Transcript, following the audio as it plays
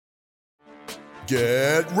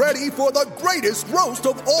Get ready for the greatest roast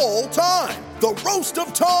of all time, the Roast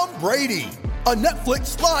of Tom Brady, a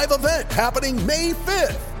Netflix live event happening May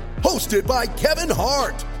 5th. Hosted by Kevin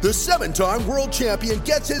Hart, the 7-time world champion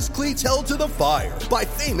gets his cleats held to the fire by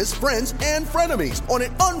famous friends and frenemies on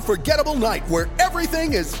an unforgettable night where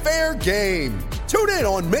everything is fair game. Tune in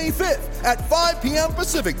on May 5th at 5 p.m.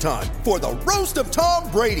 Pacific time for the Roast of Tom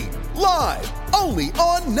Brady, live only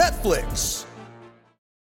on Netflix.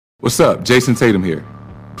 What's up? Jason Tatum here.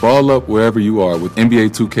 Ball up wherever you are with NBA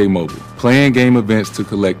 2K Mobile. Playing game events to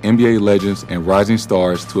collect NBA legends and rising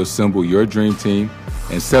stars to assemble your dream team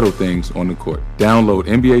and settle things on the court. Download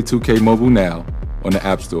NBA 2K Mobile now on the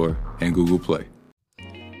App Store and Google Play.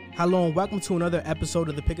 Hello and welcome to another episode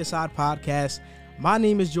of the Pick a Side Podcast. My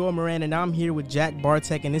name is Joel Moran and I'm here with Jack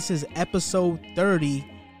Bartek, and this is episode 30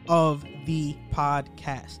 of the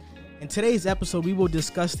podcast. In today's episode, we will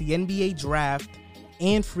discuss the NBA draft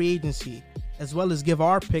and free agency, as well as give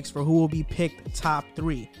our picks for who will be picked top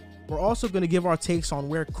 3. We're also going to give our takes on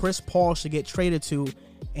where Chris Paul should get traded to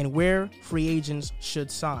and where free agents should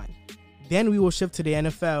sign. Then we will shift to the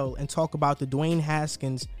NFL and talk about the Dwayne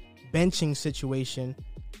Haskins benching situation,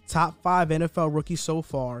 top 5 NFL rookies so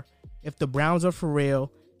far, if the Browns are for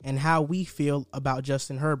real, and how we feel about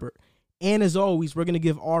Justin Herbert. And as always, we're going to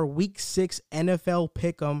give our Week 6 NFL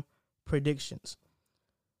Pick'em predictions.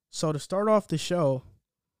 So to start off the show,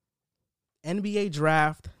 NBA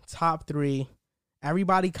draft, top 3.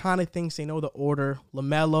 Everybody kind of thinks they know the order.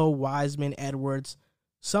 LaMelo, Wiseman, Edwards,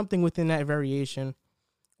 something within that variation.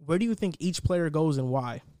 Where do you think each player goes and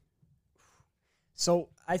why? So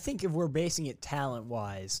I think if we're basing it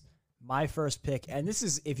talent-wise, my first pick, and this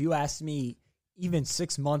is, if you asked me even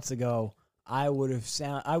 6 months ago, I would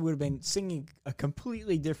have been singing a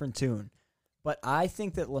completely different tune. But I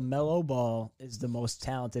think that LaMelo Ball is the most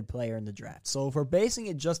talented player in the draft. So if we're basing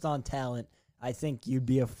it just on talent, I think you'd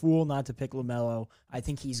be a fool not to pick LaMelo. I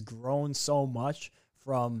think he's grown so much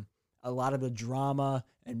from a lot of the drama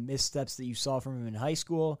and missteps that you saw from him in high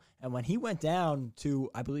school. And when he went down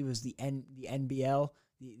to, I believe it was the NBL,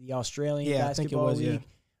 the Australian Basketball League,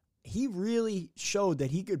 he really showed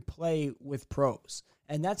that he could play with pros.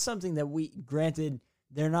 And that's something that granted,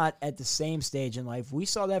 they're not at the same stage in life. We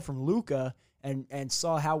saw that from Luka and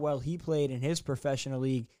saw how well he played in his professional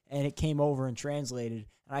league, and it came over and translated.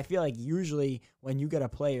 And I feel like usually when you get a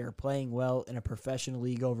player playing well in a professional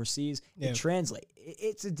league overseas, it translates.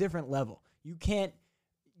 It's a different level. You can't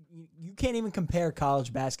even compare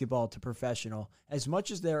college basketball to professional. As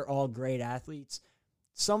much as they're all great athletes,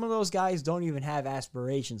 some of those guys don't even have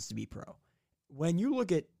aspirations to be pro. When you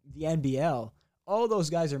look at the NBL, all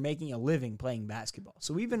those guys are making a living playing basketball.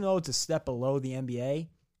 So even though it's a step below the NBA,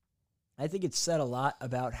 I think it said a lot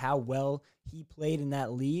about how well he played in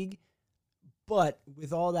that league. But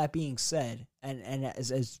with all that being said, and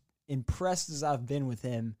as impressed as I've been with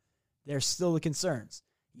him, there's still the concerns.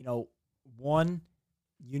 One,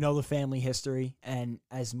 the family history, and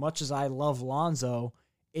as much as I love Lonzo,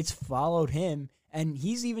 it's followed him, and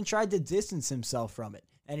he's even tried to distance himself from it,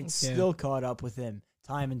 and it's still caught up with him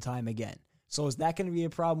time and time again. So is that going to be a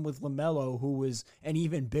problem with LaMelo, who was an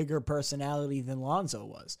even bigger personality than Lonzo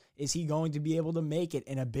was? Is he going to be able to make it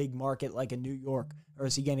in a big market like a New York, or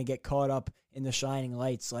is he going to get caught up in the shining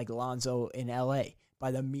lights like Lonzo in L.A.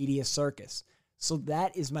 by the media circus? So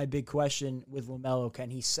that is my big question with LaMelo. Can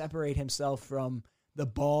he separate himself from the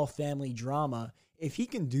Ball family drama? If he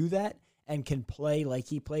can do that and can play like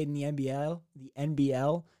he played in the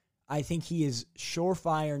NBL, I think he is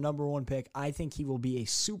surefire number 1 pick. I think he will be a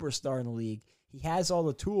superstar in the league. He has all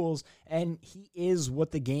the tools, and he is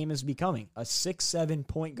what the game is becoming, a 6'7"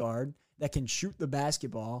 point guard that can shoot the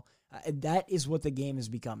basketball. That is what the game is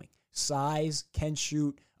becoming. Size, can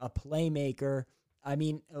shoot, a playmaker. I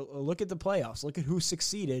mean, look at the playoffs. Look at who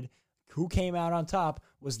succeeded. Who came out on top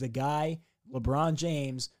was the guy, LeBron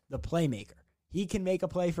James, the playmaker. He can make a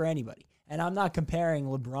play for anybody. And I'm not comparing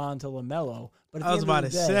LeBron to LaMelo, but at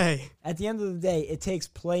the end of the day, it takes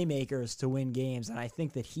playmakers to win games, and I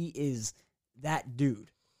think that he is that dude.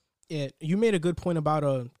 Yeah, you made a good point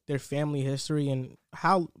about their family history and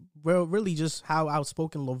how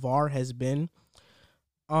outspoken LeVar has been.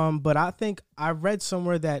 But I think I read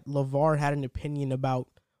somewhere that LeVar had an opinion about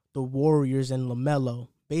the Warriors and LaMelo,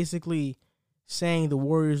 basically saying the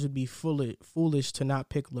Warriors would be foolish to not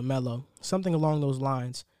pick LaMelo, something along those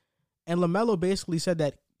lines. And LaMelo basically said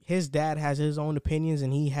that his dad has his own opinions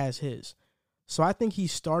and he has his. So I think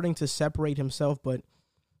he's starting to separate himself, but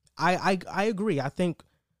I agree. I think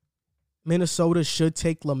Minnesota should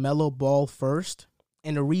take LaMelo Ball first,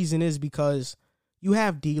 and the reason is because you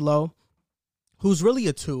have D'Lo, who's really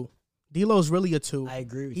a 2. D'Lo's really a 2. I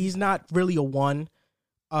agree with He's you. not really a 1.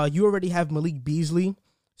 You already have Malik Beasley,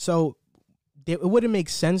 so it wouldn't make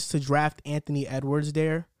sense to draft Anthony Edwards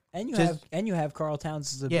there. And you have Karl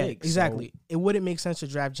Towns as a big. Exactly. So. It wouldn't make sense to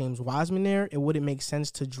draft James Wiseman there. It wouldn't make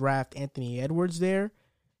sense to draft Anthony Edwards there.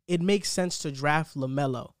 It makes sense to draft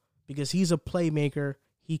LaMelo because he's a playmaker.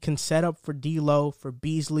 He can set up for D'Lo, for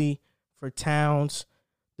Beasley, for Towns.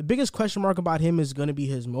 The biggest question mark about him is going to be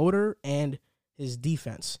his motor and his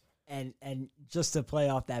defense. And just to play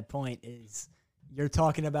off that point is you're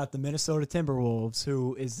talking about the Minnesota Timberwolves,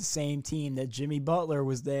 who is the same team that Jimmy Butler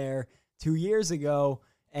was there 2 years ago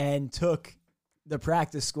and took the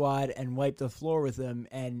practice squad and wiped the floor with them.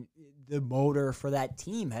 And the motor for that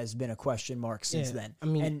team has been a question mark since then. I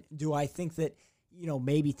mean, and do I think that,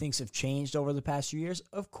 maybe things have changed over the past few years?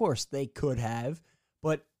 Of course they could have,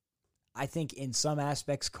 but I think in some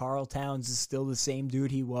aspects, Karl Towns is still the same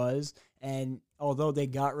dude he was. And although they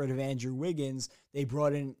got rid of Andrew Wiggins, they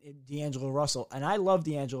brought in D'Angelo Russell. And I love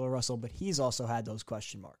D'Angelo Russell, but he's also had those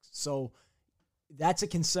question marks. So that's a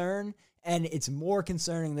concern. And it's more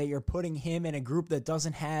concerning that you're putting him in a group that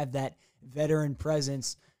doesn't have that veteran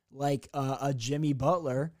presence like a Jimmy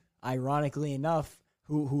Butler, ironically enough,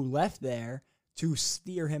 who left there to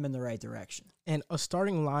steer him in the right direction. And a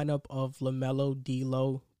starting lineup of LaMelo,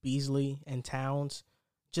 D'Lo, Beasley, and Towns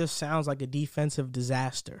just sounds like a defensive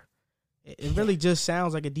disaster. It really just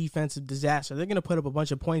sounds like a defensive disaster. They're going to put up a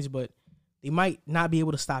bunch of points, but they might not be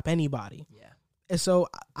able to stop anybody. Yeah. And so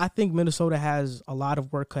I think Minnesota has a lot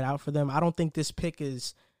of work cut out for them. I don't think this pick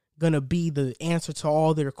is going to be the answer to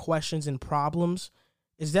all their questions and problems.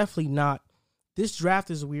 It's definitely not. This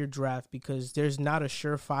draft is a weird draft because there's not a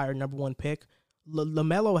surefire number 1 pick.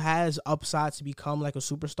 LaMelo has upside to become like a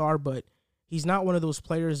superstar, but he's not one of those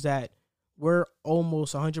players that we're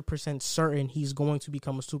almost 100% certain he's going to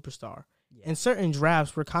become a superstar. Yeah. In certain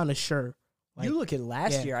drafts, we're kind of sure. Like, you look at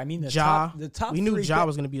last year. I mean, the top we knew Ja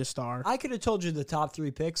was going to be a star. I could have told you the top 3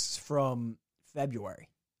 picks from February.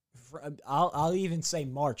 I'll even say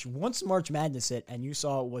March. Once March Madness hit and you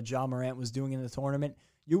saw what Ja Morant was doing in the tournament,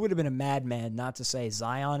 you would have been a madman not to say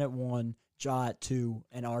Zion at 1, Ja at 2,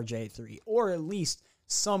 and RJ at 3, or at least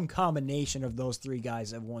some combination of those 3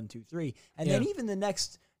 guys at 1, 2, 3. And then even the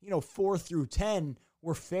next 4 through 10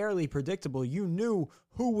 were fairly predictable. You knew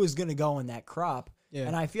who was going to go in that crop. Yeah.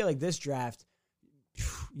 And I feel like this draft,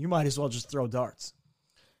 you might as well just throw darts.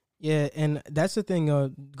 Yeah, and that's the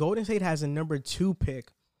thing. Golden State has a number 2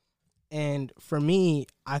 pick. And for me,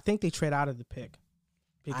 I think they trade out of the pick.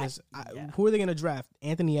 Because who are they going to draft?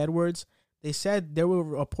 Anthony Edwards. They said there will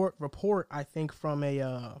report, I think, from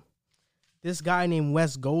this guy named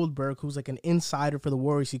Wes Goldberg, who's like an insider for the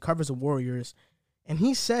Warriors. He covers the Warriors. And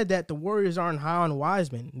he said that the Warriors aren't high on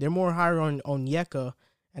Wiseman. They're more higher on Onyeka.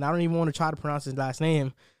 And I don't even want to try to pronounce his last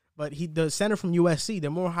name. But the center from USC.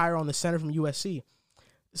 They're more higher on the center from USC.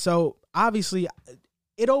 So, obviously,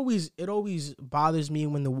 it always bothers me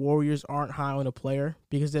when the Warriors aren't high on a player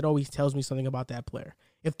because it always tells me something about that player.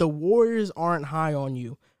 If the Warriors aren't high on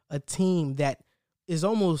you, a team that is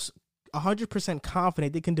almost 100%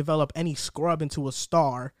 confident they can develop any scrub into a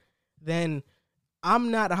star, then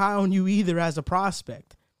I'm not high on you either as a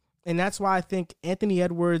prospect. And that's why I think Anthony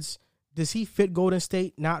Edwards, does he fit Golden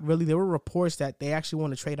State? Not really. There were reports that they actually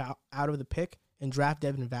want to trade out of the pick and draft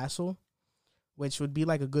Devin Vassell, which would be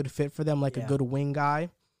like a good fit for them, like a good wing guy.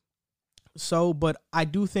 So, but I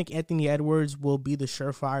do think Anthony Edwards will be the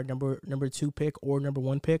surefire number 2 pick or number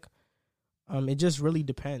 1 pick. It just really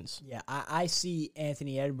depends. Yeah, I see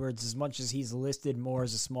Anthony Edwards, as much as he's listed more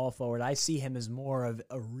as a small forward, I see him as more of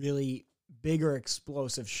a really bigger,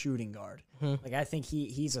 explosive shooting guard. Mm-hmm. Like, I think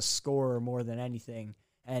he's a scorer more than anything,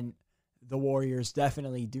 and the Warriors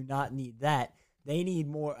definitely do not need that. They need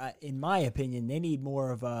more, in my opinion, they need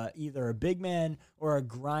more of either a big man or a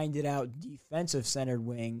grinded-out defensive-centered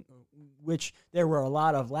wing, which there were a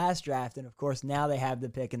lot of last draft, and, of course, now they have the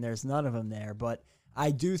pick and there's none of them there. But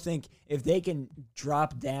I do think if they can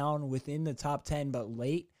drop down within the top 10 but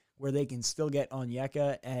late, where they can still get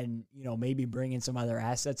Onyeka and, maybe bring in some other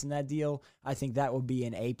assets in that deal, I think that would be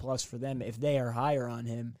an A+ for them if they are higher on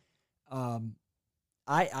him.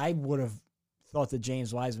 I would have thought that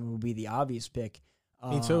James Wiseman would be the obvious pick.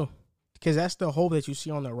 Me too. Because that's the hole that you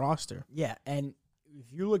see on the roster. Yeah, and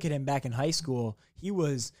if you look at him back in high school, he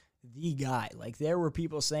was the guy. Like, there were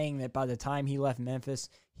people saying that by the time he left Memphis,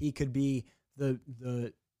 he could be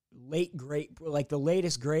the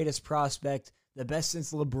latest greatest prospect, the best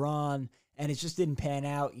since LeBron, and it just didn't pan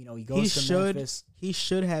out. He goes to Memphis. He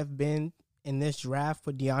should have been in this draft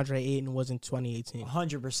for DeAndre Ayton was in 2018.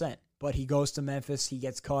 100%. but he goes to Memphis. He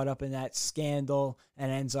gets caught up in that scandal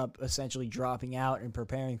and ends up essentially dropping out and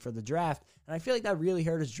preparing for the draft. And I feel like that really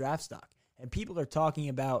hurt his draft stock. And people are talking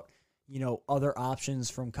about, other options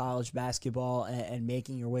from college basketball and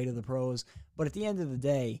making your way to the pros. But at the end of the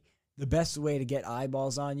day, the best way to get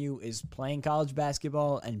eyeballs on you is playing college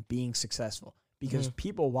basketball and being successful, because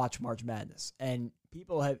people watch March Madness, and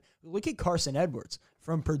people look at Carson Edwards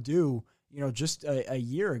from Purdue, just a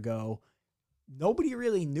year ago. Nobody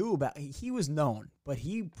really knew about. He was known, but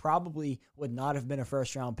he probably would not have been a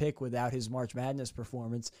first-round pick without his March Madness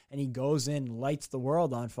performance. And he goes in, lights the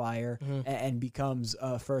world on fire, and becomes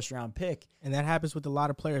a first-round pick. And that happens with a lot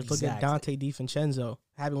of players. Exactly. Look at Dante DiVincenzo.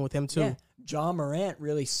 Happened with him too. Yeah. John Morant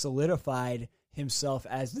really solidified himself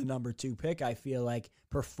as the number 2 pick, I feel like,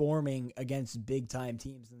 performing against big-time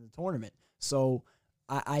teams in the tournament. So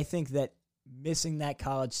I think that missing that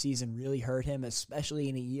college season really hurt him, especially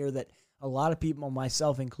in a year that a lot of people,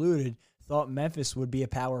 myself included, thought Memphis would be a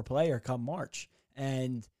power player come March,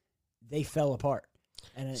 and they fell apart.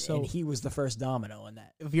 And he was the first domino in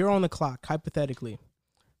that. If you're on the clock, hypothetically,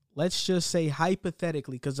 let's just say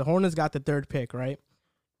hypothetically, because the Hornets got the 3rd pick, right?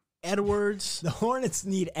 Edwards. The Hornets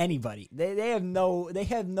need anybody. They have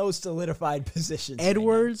no solidified positions.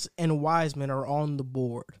 Edwards and Wiseman are on the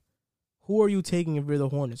board. Who are you taking if you're the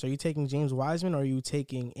Hornets? Are you taking James Wiseman or are you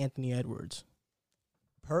taking Anthony Edwards?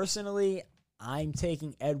 Personally, I'm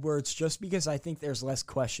taking Edwards just because I think there's less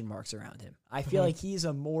question marks around him. I feel like he's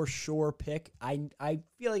a more sure pick. I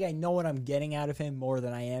feel like I know what I'm getting out of him more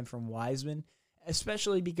than I am from Wiseman,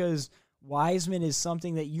 especially because Wiseman is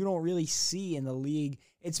something that you don't really see in the league.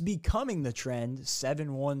 It's becoming the trend,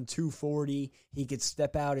 7'1", 240. He could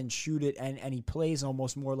step out and shoot it, and he plays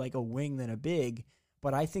almost more like a wing than a big.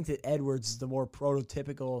 But I think that Edwards is the more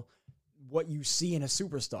prototypical, what you see in a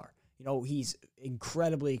superstar. He's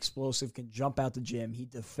incredibly explosive, can jump out the gym. He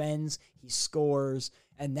defends, he scores,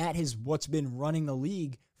 and that is what's been running the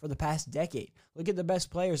league for the past decade. Look at the best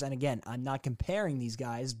players, and again, I'm not comparing these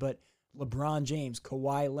guys, but LeBron James,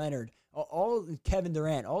 Kawhi Leonard, Kevin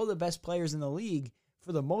Durant, all the best players in the league,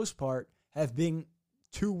 for the most part, have been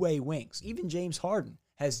two-way wings. Even James Harden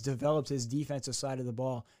has developed his defensive side of the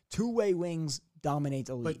ball. Two-way wings dominate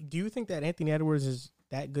the league. But do you think that Anthony Edwards is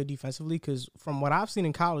that good defensively? Because from what I've seen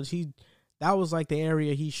in college, that was like the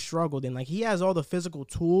area he struggled in. Like, he has all the physical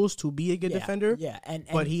tools to be a good defender,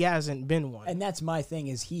 but he hasn't been one. And that's my thing,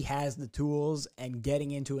 is he has the tools, and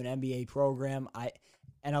getting into an NBA program,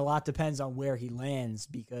 and a lot depends on where he lands,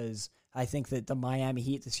 because I think that the Miami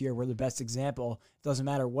Heat this year were the best example. It doesn't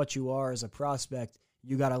matter what you are as a prospect,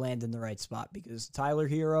 you got to land in the right spot, because Tyler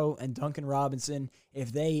Hero and Duncan Robinson,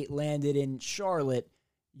 if they landed in Charlotte,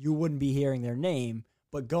 you wouldn't be hearing their name.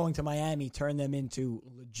 But going to Miami turned them into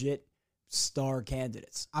legit star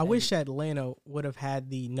candidates. I wish Atlanta would have had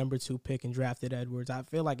the number 2 pick and drafted Edwards. I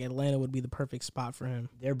feel like Atlanta would be the perfect spot for him.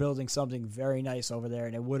 They're building something very nice over there,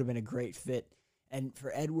 and it would have been a great fit. And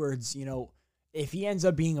for Edwards, if he ends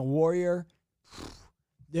up being a Warrior,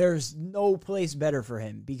 there's no place better for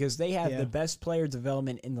him, because they have the best player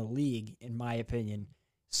development in the league, in my opinion.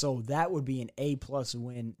 So that would be an A-plus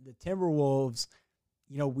win. The Timberwolves,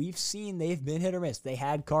 we've seen they've been hit or miss. They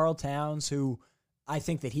had Karl Towns, who I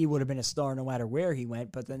think that he would have been a star no matter where he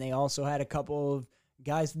went, but then they also had a couple of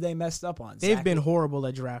guys that they messed up on. They've been horrible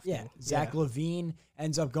at drafting. Yeah, Zach LaVine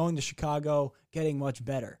ends up going to Chicago, getting much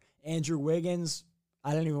better. Andrew Wiggins,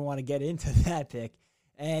 I don't even want to get into that pick.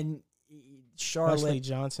 And Charlotte. Wesley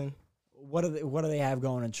Johnson. What do they have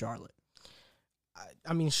going in Charlotte?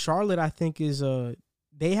 I mean, Charlotte, I think, is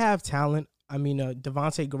they have talent. I mean,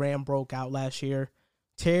 Devontae Graham broke out last year.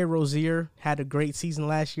 Terry Rozier had a great season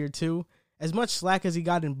last year, too. As much slack as he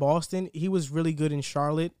got in Boston, he was really good in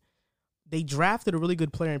Charlotte. They drafted a really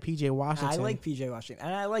good player in P.J. Washington. I like P.J. Washington,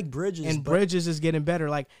 and I like Bridges. And Bridges is getting better.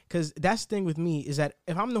 Because that's the thing with me, is that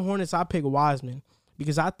if I'm the Hornets, I pick Wiseman,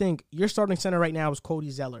 because I think your starting center right now is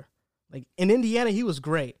Cody Zeller. In Indiana, he was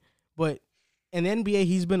great. But in the NBA,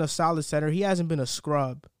 he's been a solid center. He hasn't been a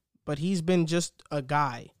scrub, but he's been just a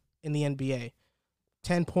guy in the NBA.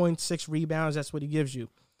 10 points, 6 rebounds, that's what he gives you.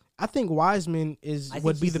 I think Wiseman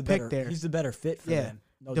would be the pick there. He's the better fit for them.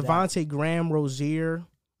 No Devontae Graham, Rozier,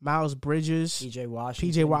 Miles Bridges, P.J.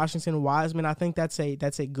 Washington, Wiseman. I think that's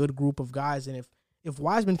a good group of guys. And if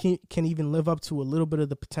Wiseman can even live up to a little bit of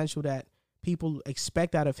the potential that people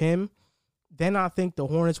expect out of him, then I think the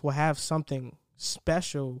Hornets will have something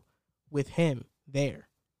special with him there.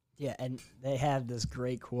 Yeah, and they have this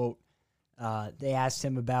great quote. They asked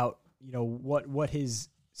him about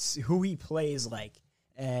who he plays like,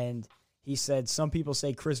 and he said, some people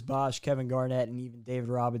say Chris Bosh, Kevin Garnett, and even David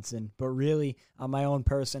Robinson, but really, I'm my own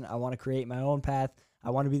person. I want to create my own path. I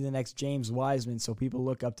want to be the next James Wiseman so people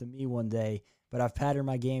look up to me one day. But I've patterned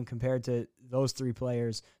my game compared to those three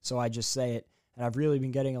players, so I just say it. And I've really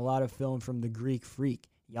been getting a lot of film from the Greek freak,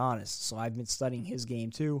 Giannis. So I've been studying his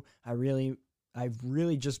game too. I've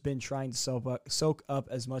really just been trying to soak up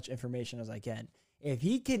as much information as I can. If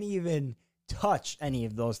he can even touch any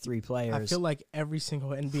of those three players. I feel like every single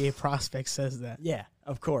NBA prospect says that. Yeah,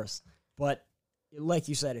 of course. But like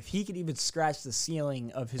you said, if he could even scratch the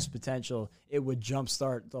ceiling of his potential, it would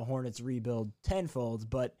jumpstart the Hornets rebuild tenfold.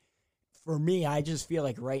 But for me, I just feel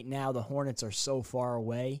like right now the Hornets are so far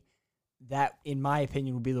away that, in my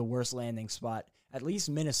opinion, would be the worst landing spot. At least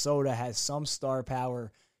Minnesota has some star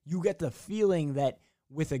power. You get the feeling that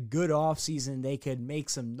with a good offseason, they could make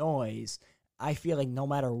some noise. I feel like no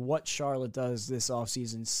matter what Charlotte does this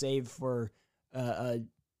offseason, save for a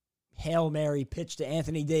Hail Mary pitch to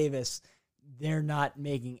Anthony Davis, they're not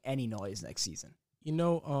making any noise next season. You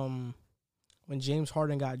know, when James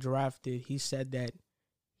Harden got drafted, he said that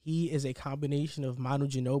he is a combination of Manu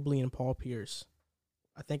Ginobili and Paul Pierce.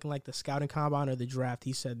 I think in like the scouting combine or the draft,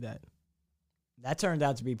 he said that. That turned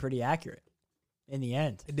out to be pretty accurate in the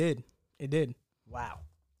end. It did. Wow.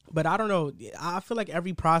 But I don't know. I feel like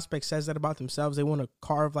every prospect says that about themselves. They want to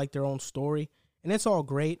carve like their own story, and it's all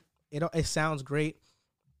great. It sounds great,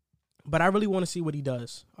 but I really want to see what he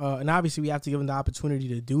does. And obviously, we have to give him the opportunity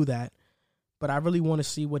to do that. But I really want to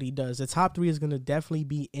see what he does. The top three is going to definitely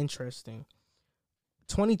be interesting.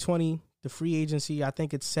 2020, the free agency, I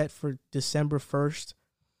think it's set for December 1st.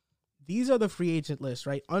 These are the free agent lists,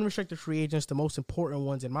 right? Unrestricted free agents, the most important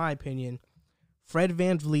ones, in my opinion. Fred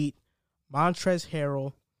VanVleet, Montrezl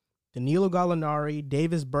Harrell, Danilo Gallinari,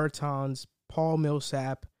 Davis Bertans, Paul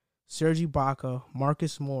Millsap, Serge Ibaka,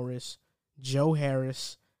 Marcus Morris, Joe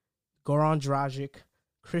Harris, Goran Dragic,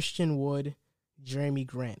 Christian Wood, Jeremy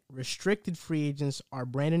Grant. Restricted free agents are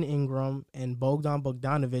Brandon Ingram and Bogdan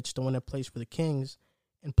Bogdanovic, the one that plays for the Kings.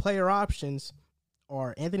 And player options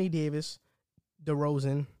are Anthony Davis,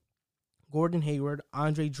 DeRozan, Gordon Hayward,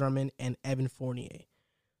 Andre Drummond, and Evan Fournier.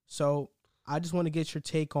 So I just want to get your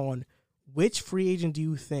take on which free agent do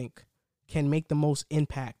you think can make the most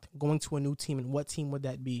impact going to a new team, and what team would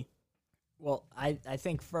that be? Well, I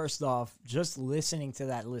think first off, just listening to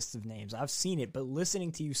that list of names, I've seen it, but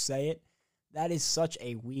listening to you say it, that is such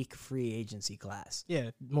a weak free agency class.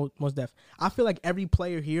 Yeah, most def. I feel like every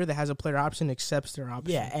player here that has a player option accepts their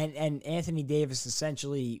option. Yeah, and Anthony Davis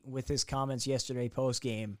essentially, with his comments yesterday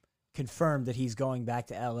post-game, confirmed that he's going back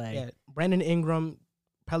to L.A. Yeah, Brandon Ingram,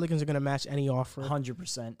 Pelicans are going to match any offer.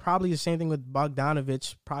 100%. Probably the same thing with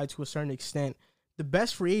Bogdanovic, probably to a certain extent. The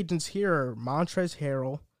best free agents here are Montrezl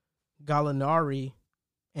Harrell, Gallinari,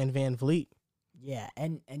 and VanVleet. Yeah,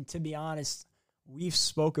 and to be honest, we've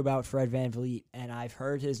spoke about Fred VanVleet, and I've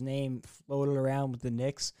heard his name floated around with the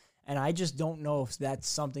Knicks, and I just don't know if that's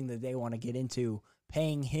something that they want to get into,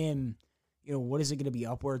 paying him, what is it going to be,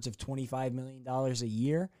 upwards of $25 million a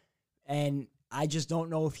year? And I just don't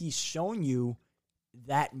know if he's shown you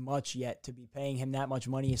that much yet to be paying him that much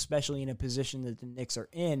money, especially in a position that the Knicks are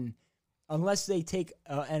in, unless they take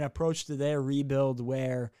an approach to their rebuild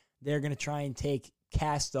where they're going to try and take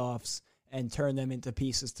cast-offs and turn them into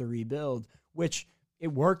pieces to rebuild, which it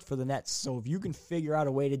worked for the Nets. So if you can figure out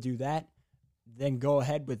a way to do that, then go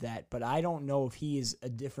ahead with that. But I don't know if he is a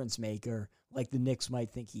difference maker like the Knicks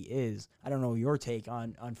might think he is. I don't know your take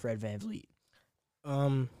on Fred VanVleet.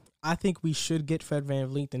 I think we should get Fred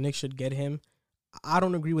VanVleet. The Knicks should get him. I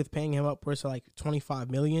don't agree with paying him upwards to like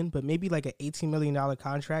 $25 million, but maybe like an $18 million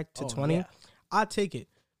contract to 20. Yeah. I'd take it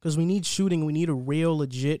because we need shooting. We need a real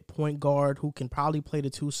legit point guard who can probably play the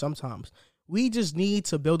two sometimes. We just need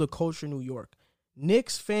to build a culture in New York.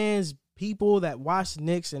 Knicks fans, people that watch the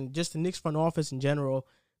Knicks and just the Knicks front office in general,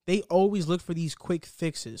 they always look for these quick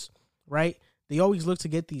fixes, right? They always look to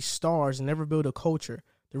get these stars and never build a culture.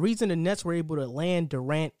 The reason the Nets were able to land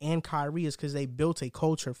Durant and Kyrie is because they built a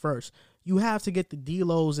culture first. You have to get the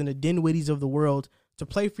D'Los and the Dinwiddies of the world to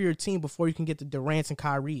play for your team before you can get the Durants and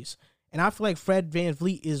Kyries. And I feel like Fred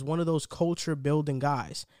VanVleet is one of those culture-building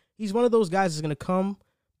guys. He's one of those guys that's going to come,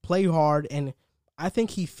 play hard, and I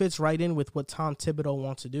think he fits right in with what Tom Thibodeau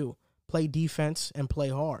wants to do, play defense and play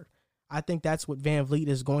hard. I think that's what VanVleet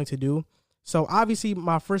is going to do. So, obviously,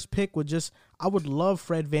 my first pick I would love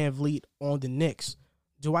Fred VanVleet on the Knicks.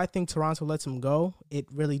 Do I think Toronto lets him go? It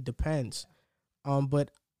really depends.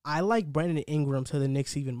 But I like Brandon Ingram to the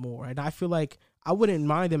Knicks even more, and I feel like I wouldn't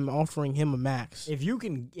mind them offering him a max. If you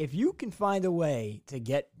can find a way to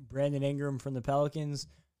get Brandon Ingram from the Pelicans,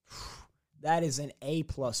 that is an A+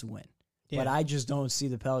 win. Yeah. But I just don't see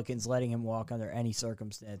the Pelicans letting him walk under any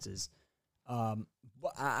circumstances.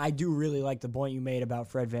 But I do really like the point you made about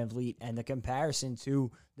Fred VanVleet and the comparison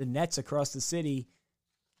to the Nets across the city.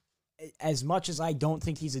 As much as I don't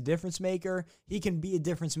think he's a difference maker, he can be a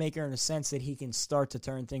difference maker in a sense that he can start to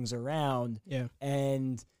turn things around. Yeah.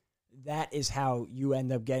 And that is how you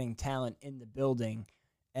end up getting talent in the building.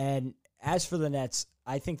 And as for the Nets,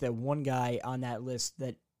 I think that one guy on that list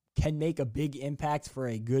that can make a big impact for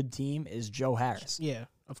a good team is Joe Harris. Yeah,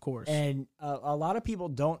 of course. And a lot of people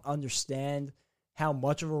don't understand how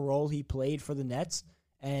much of a role he played for the Nets,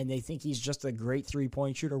 and they think he's just a great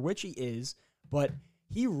three-point shooter, which he is, but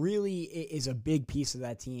he really is a big piece of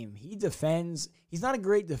that team. He defends. He's not a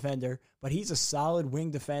great defender, but he's a solid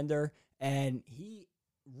wing defender, and he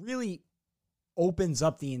really opens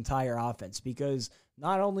up the entire offense because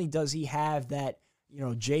not only does he have that,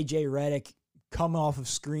 J.J. Redick come off of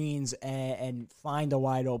screens and find a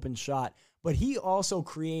wide open shot, but he also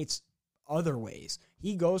creates other ways.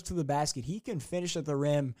 He goes to the basket. He can finish at the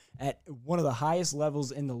rim at one of the highest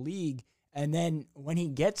levels in the league. And then when he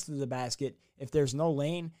gets to the basket, if there's no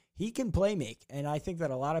lane, he can play make. And I think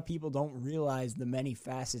that a lot of people don't realize the many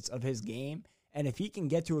facets of his game. And if he can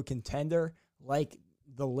get to a contender like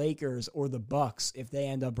the Lakers or the Bucks, if they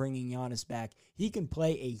end up bringing Giannis back, he can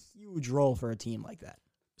play a huge role for a team like that.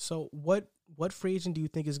 So what free agent do you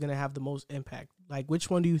think is going to have the most impact? Like, which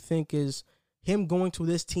one do you think is him going to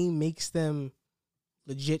this team makes them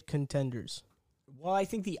legit contenders? Well, I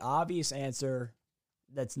think the obvious answer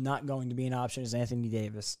that's not going to be an option is Anthony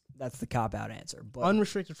Davis. That's the cop-out answer. But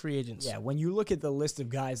unrestricted free agents. Yeah, when you look at the list of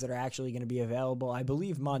guys that are actually going to be available, I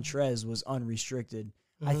believe Montrez was unrestricted.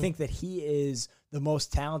 Mm-hmm. I think that he is the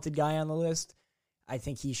most talented guy on the list. I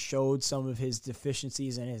think he showed some of his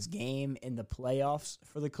deficiencies in his game in the playoffs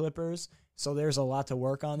for the Clippers, so there's a lot to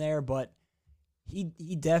work on there, but he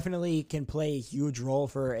definitely can play a huge role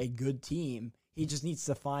for a good team. He just needs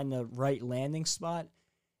to find the right landing spot.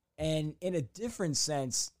 And in a different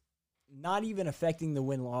sense, not even affecting the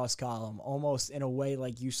win-loss column, almost in a way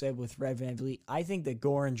like you said with Fred VanVleet, I think that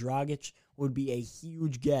Goran Dragic would be a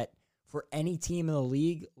huge get for any team in the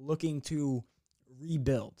league looking to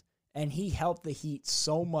rebuild. And he helped the Heat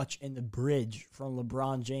so much in the bridge from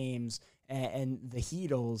LeBron James and the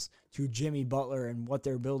Heatles to Jimmy Butler and what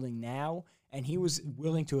they're building now. And he was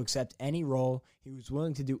willing to accept any role. He was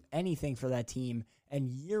willing to do anything for that team. And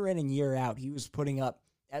year in and year out, he was putting up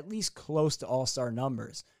at least close to all-star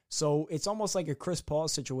numbers. So it's almost like a Chris Paul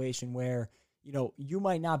situation where, you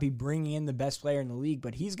might not be bringing in the best player in the league,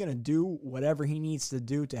 but he's going to do whatever he needs to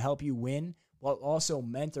do to help you win while also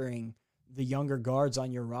mentoring the younger guards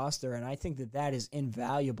on your roster. And I think that that is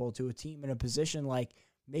invaluable to a team in a position like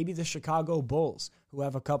maybe the Chicago Bulls, who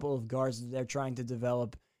have a couple of guards that they're trying to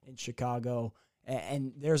develop in Chicago.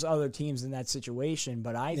 And there's other teams in that situation,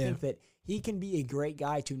 but I think that he can be a great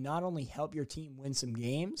guy to not only help your team win some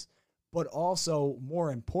games, but also,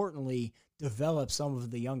 more importantly, develop some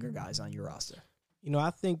of the younger guys on your roster. I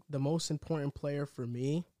think the most important player for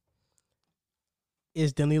me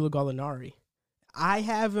is Danilo Gallinari. I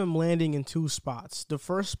have him landing in two spots. The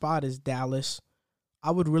first spot is Dallas.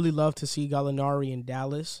 I would really love to see Gallinari in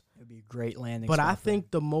Dallas. It would be a great landing spot. But I him.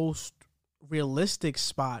 think the most realistic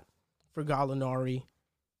spot for Gallinari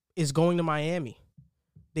is going to Miami.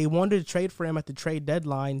 They wanted to trade for him at the trade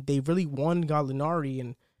deadline. They really won Gallinari,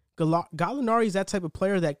 and Gallinari is that type of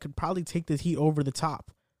player that could probably take the Heat over the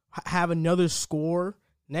top. Have another scorer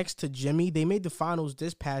next to Jimmy. They made the finals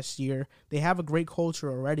this past year. They have a great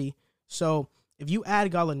culture already. So if you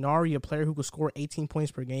add Gallinari, a player who could score 18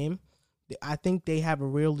 points per game, I think they have a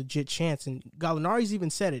real legit chance. And Gallinari's even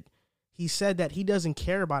said it. He said that he doesn't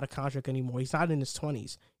care about a contract anymore. He's not in his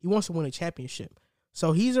 20s. He wants to win a championship.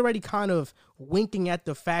 So he's already kind of winking at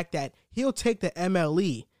the fact that he'll take the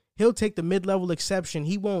MLE. He'll take the mid-level exception.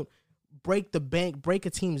 He won't break a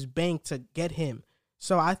team's bank to get him.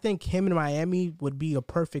 So I think him in Miami would be a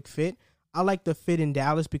perfect fit. I like the fit in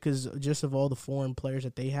Dallas because just of all the foreign players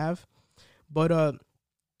that they have. But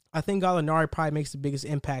I think Gallinari probably makes the biggest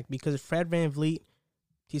impact because Fred VanVleet,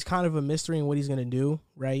 he's kind of a mystery in what he's going to do,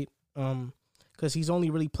 right? Because he's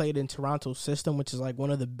only really played in Toronto's system, which is like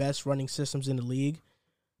one of the best running systems in the league.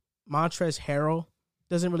 Montrezl Harrell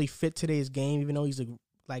doesn't really fit today's game, even though he's a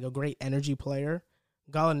great energy player.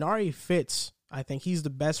 Gallinari fits. I think he's the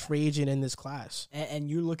best free agent in this class. And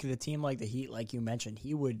you look at a team like the Heat, like you mentioned,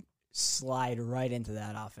 he would slide right into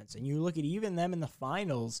that offense. And you look at even them in the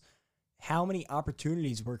finals, how many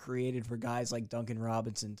opportunities were created for guys like Duncan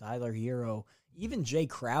Robinson, Tyler Hero, even Jay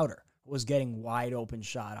Crowder was getting wide open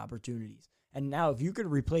shot opportunities. And now if you could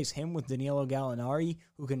replace him with Danilo Gallinari,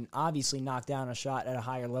 who can obviously knock down a shot at a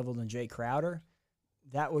higher level than Jay Crowder,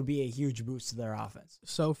 that would be a huge boost to their offense.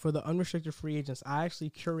 So for the unrestricted free agents, I actually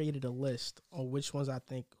curated a list on which ones I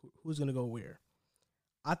think who's going to go where.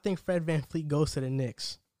 I think Fred VanVleet goes to the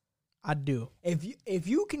Knicks. I do. If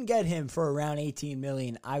you can get him for around $18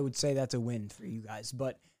 million, I would say that's a win for you guys.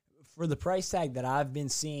 But for the price tag that I've been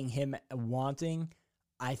seeing him wanting,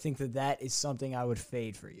 I think that is something I would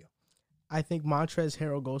fade for you. I think Montrezl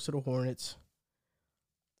Harrell goes to the Hornets.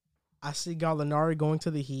 I see Gallinari going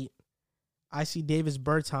to the Heat. I see Davis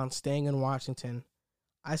Bertans staying in Washington.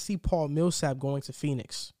 I see Paul Millsap going to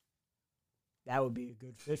Phoenix. That would be a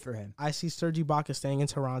good fit for him. I see Serge Ibaka staying in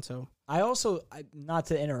Toronto. I also, not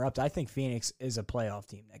to interrupt, I think Phoenix is a playoff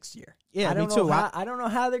team next year. Yeah, me too. I don't know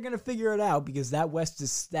how they're going to figure it out because that West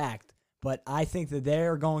is stacked, but I think that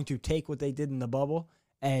they're going to take what they did in the bubble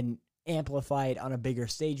and amplify it on a bigger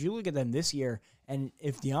stage. You look at them this year, and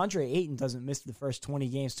if DeAndre Ayton doesn't miss the first 20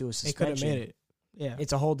 games to a suspension, they could have made it. Yeah,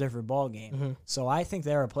 it's a whole different ball game. Mm-hmm. So I think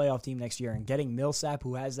they're a playoff team next year, and getting Millsap,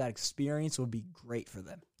 who has that experience, would be great for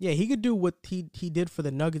them. Yeah, he could do what he did for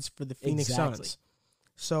the Nuggets for the Phoenix Suns.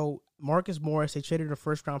 So Marcus Morris, they traded a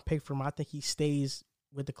first-round pick for him. I think he stays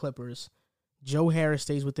with the Clippers. Joe Harris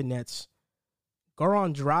stays with the Nets.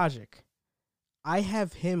 Goran Dragic, I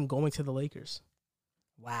have him going to the Lakers.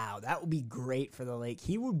 Wow, that would be great for the Lake.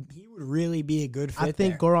 He would really be a good fit. I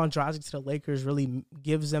think Goran Dragic to the Lakers really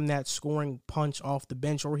gives them that scoring punch off the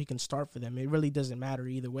bench, or he can start for them. It really doesn't matter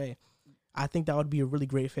either way. I think that would be a really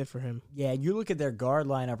great fit for him. Yeah, you look at their guard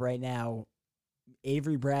lineup right now,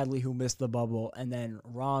 Avery Bradley, who missed the bubble, and then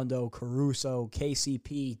Rondo, Caruso,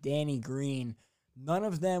 KCP, Danny Green. None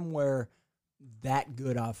of them were that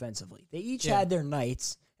good offensively. They each had their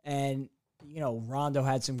nights, and Rondo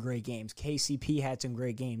had some great games. KCP had some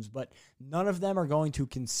great games, but none of them are going to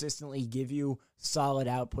consistently give you solid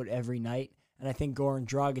output every night. And I think Goran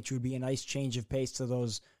Dragic would be a nice change of pace to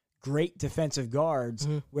those great defensive guards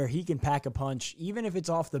where he can pack a punch. Even if it's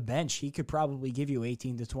off the bench, he could probably give you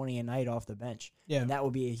 18 to 20 a night off the bench. Yeah. And that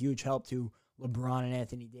would be a huge help to LeBron and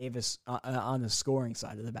Anthony Davis on the scoring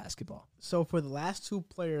side of the basketball. So for the last two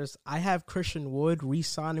players, I have Christian Wood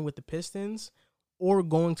re-signing with the Pistons or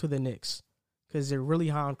going to the Knicks, because they're really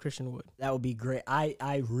high on Christian Wood. That would be great.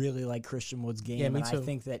 I really like Christian Wood's game. Yeah, me too. I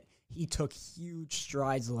think that he took huge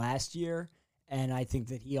strides last year, and I think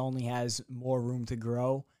that he only has more room to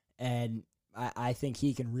grow, and I think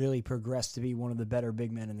he can really progress to be one of the better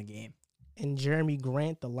big men in the game. And Jeremy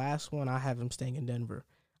Grant, the last one, I have him staying in Denver.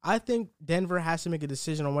 I think Denver has to make a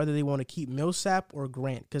decision on whether they want to keep Millsap or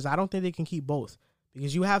Grant, because I don't think they can keep both,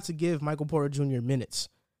 because you have to give Michael Porter Jr. minutes,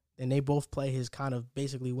 and they both play his kind of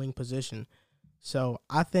basically wing position. So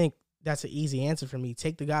I think that's an easy answer for me.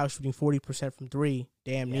 Take the guy who's shooting 40% from three,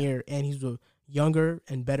 near, and he's a younger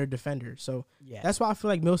and better defender. So that's why I feel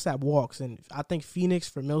like Millsap walks, and I think Phoenix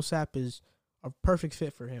for Millsap is a perfect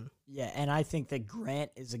fit for him. Yeah, and I think that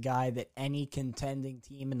Grant is a guy that any contending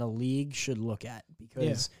team in the league should look at,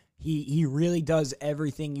 because he really does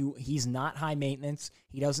everything. He's not high maintenance.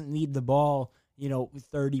 He doesn't need the ball,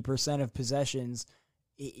 30% of possessions.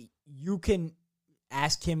 You can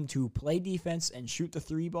ask him to play defense and shoot the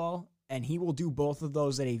three ball, and he will do both of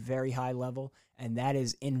those at a very high level, and that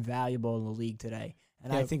is invaluable in the league today.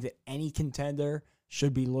 And I think that any contender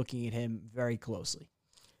should be looking at him very closely.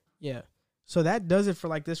 Yeah. So that does it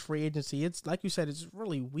for this free agency. It's like you said, it's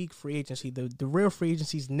really weak free agency. The real free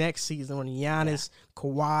agency's next season when Giannis,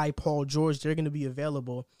 Kawhi, Paul George, they're going to be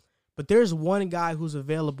available. But there's one guy who's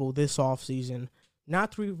available this offseason,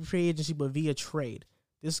 not through free agency, but via trade.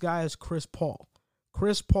 This guy is Chris Paul.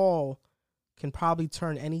 Chris Paul can probably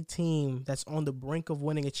turn any team that's on the brink of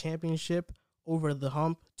winning a championship over the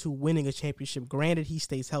hump to winning a championship. Granted, he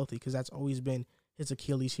stays healthy, because that's always been his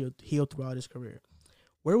Achilles heel throughout his career.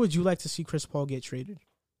 Where would you like to see Chris Paul get traded?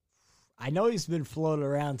 I know he's been floated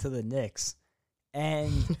around to the Knicks,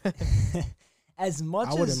 and as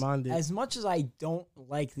much as I don't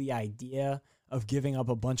like the idea of giving up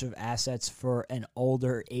a bunch of assets for an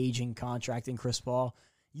older, aging contract in Chris Paul,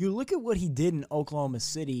 you look at what he did in Oklahoma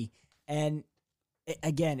City, and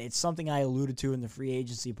again, it's something I alluded to in the free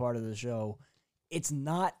agency part of the show. It's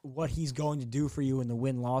not what he's going to do for you in the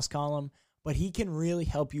win-loss column, but he can really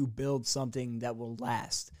help you build something that will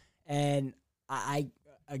last. And I'm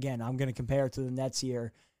going to compare it to the Nets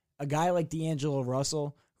here. A guy like D'Angelo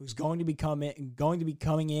Russell, who's going to be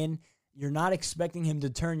coming in, you're not expecting him to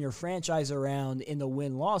turn your franchise around in the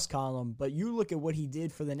win-loss column, but you look at what he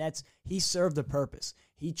did for the Nets. He served a purpose.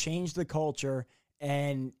 He changed the culture,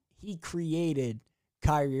 and he created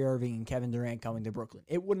Kyrie Irving and Kevin Durant coming to Brooklyn.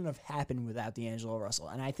 It wouldn't have happened without D'Angelo Russell.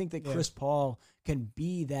 And I think that Chris Paul can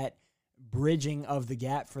be that bridging of the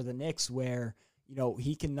gap for the Knicks where,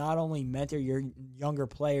 he can not only mentor your younger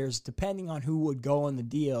players, depending on who would go on the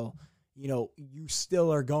deal, you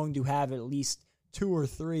still are going to have at least 2 or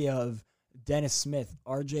 3 of Dennis Smith,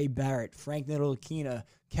 R.J. Barrett, Frank Ntilikina,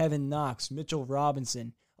 Kevin Knox, Mitchell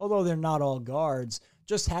Robinson. Although they're not all guards,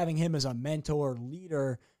 just having him as a mentor,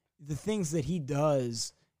 leader, the things that he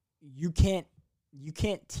does, you can't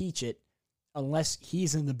teach it unless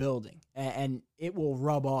he's in the building, and it will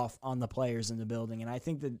rub off on the players in the building. And I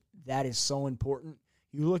think that is so important.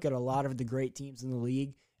 You look at a lot of the great teams in the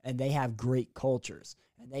league, and they have great cultures,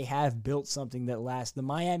 and they have built something that lasts. The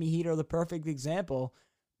Miami Heat are the perfect example.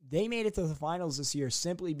 They made it to the finals this year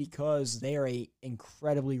simply because they are an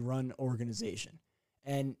incredibly run organization.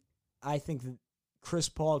 And I think that Chris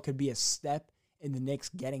Paul could be a step in the Knicks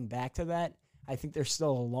getting back to that. I think they're still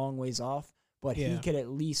a long ways off, but he could at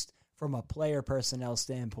least, from a player personnel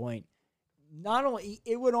standpoint, not only,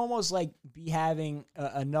 it would almost like be having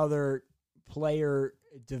another player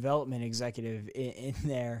development executive in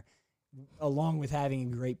there, along with having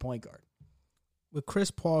a great point guard. With Chris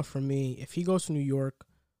Paul, for me, if he goes to New York,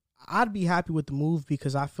 I'd be happy with the move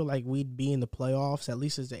because I feel like we'd be in the playoffs, at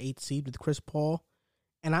least as the 8th seed with Chris Paul.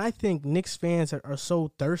 And I think Knicks fans are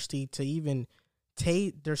so thirsty to even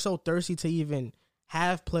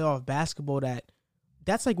have playoff basketball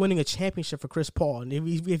that's like winning a championship for Chris Paul. And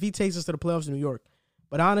if he takes us to the playoffs in New York.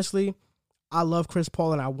 But honestly, I love Chris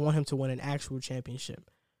Paul and I want him to win an actual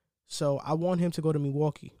championship. So I want him to go to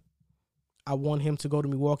Milwaukee. I want him to go to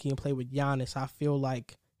Milwaukee and play with Giannis. I feel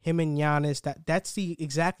like him and Giannis, that's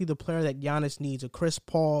exactly the player that Giannis needs, a Chris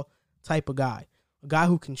Paul type of guy. A guy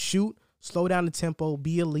who can shoot, slow down the tempo,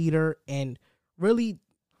 be a leader, and really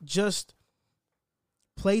just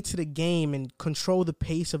play to the game and control the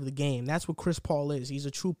pace of the game. That's what Chris Paul is. He's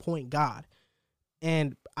a true point guard.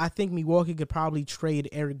 And I think Milwaukee could probably trade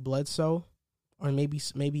Eric Bledsoe or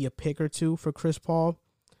maybe a pick or 2 for Chris Paul.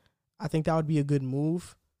 I think that would be a good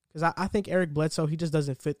move because I think Eric Bledsoe, he just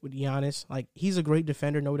doesn't fit with Giannis. Like, he's a great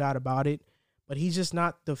defender, no doubt about it, but he's just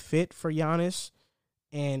not the fit for Giannis.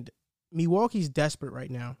 And Milwaukee's desperate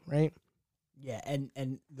right now, right? Yeah,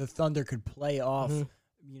 and the Thunder could play off,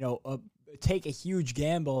 take a huge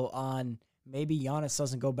gamble on maybe Giannis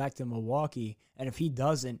doesn't go back to Milwaukee, and if he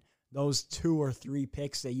doesn't, those 2 or 3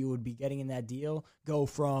 picks that you would be getting in that deal go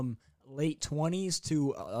from late 20s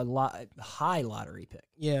to a high lottery pick.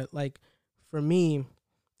 Yeah, like for me,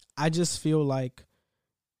 I just feel like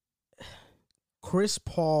Chris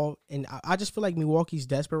Paul, and I just feel like Milwaukee's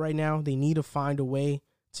desperate right now. They need to find a way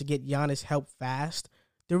to get Giannis help fast.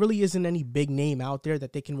 There really isn't any big name out there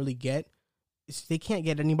that they can really get. They can't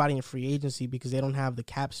get anybody in free agency because they don't have the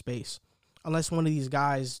cap space. Unless one of these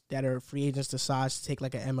guys that are free agents decides to take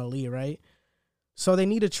like an MLE, right? So they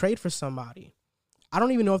need to trade for somebody. I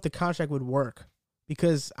don't even know if the contract would work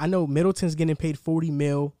because I know Middleton's getting paid $40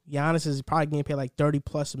 million. Giannis is probably getting paid like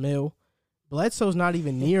 $30+ million. Bledsoe's not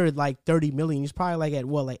even near like $30 million. He's probably like at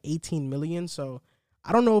like $18 million. So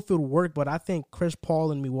I don't know if it would work, but I think Chris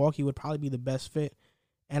Paul in Milwaukee would probably be the best fit.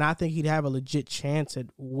 And I think he'd have a legit chance at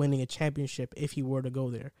winning a championship if he were to go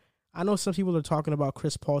there. I know some people are talking about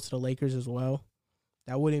Chris Paul to the Lakers as well.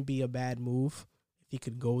 That wouldn't be a bad move if he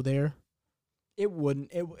could go there. It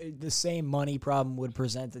wouldn't. The same money problem would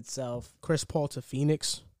present itself. Chris Paul to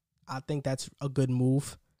Phoenix. I think that's a good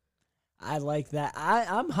move. I like that.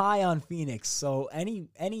 I'm high on Phoenix, so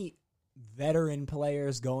any veteran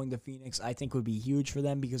players going to Phoenix I think would be huge for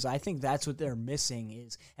them because I think that's what they're missing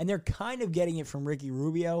and they're kind of getting it from Ricky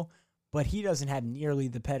Rubio, but he doesn't have nearly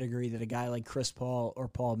the pedigree that a guy like Chris Paul or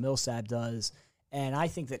Paul Millsap does, and I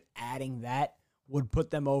think that adding that would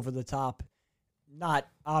put them over the top, not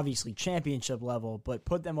obviously championship level, but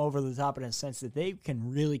put them over the top in a sense that they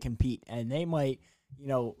can really compete, and they might,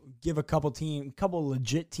 give a couple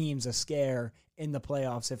legit teams a scare in the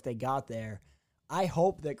playoffs if they got there. I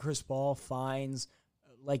hope that Chris Paul finds,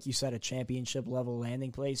 like you said, a championship level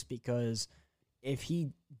landing place because if he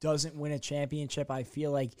doesn't win a championship, I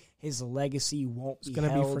feel like his legacy won't be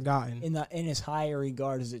forgotten in as high a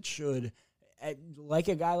regard as it should. Like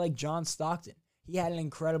a guy like John Stockton, he had an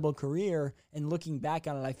incredible career, and looking back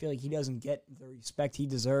on it, I feel like he doesn't get the respect he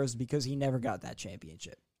deserves because he never got that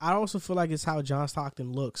championship. I also feel like it's how John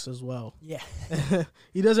Stockton looks as well. Yeah,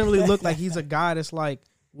 he doesn't really look like he's a guy that's like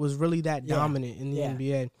was really that dominant in the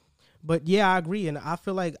NBA. But yeah, I agree, and I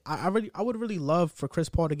feel like I would really love for Chris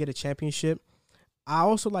Paul to get a championship. I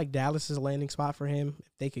also like Dallas's landing spot for him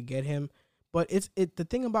if they could get him. But the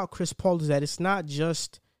thing about Chris Paul is that it's not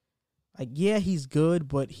just like, yeah, he's good,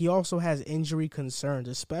 but he also has injury concerns,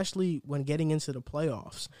 especially when getting into the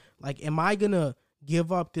playoffs. Like, am I gonna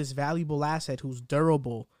give up this valuable asset who's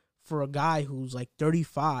durable for a guy who's like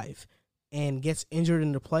 35 and gets injured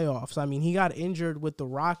in the playoffs. I mean, he got injured with the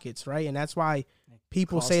Rockets, right? And that's why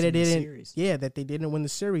people Cost say they him the didn't. series. Yeah, that they didn't win the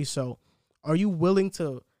series. So, are you willing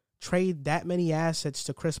to trade that many assets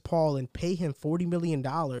to Chris Paul and pay him $40 million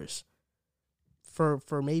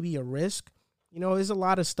for maybe a risk? You know, there's a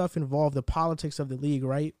lot of stuff involved, the politics of the league,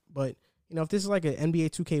 right? But, you know, if this is like an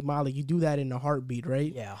NBA 2K model, you do that in a heartbeat,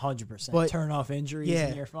 right? Yeah, 100%. But, turn off injuries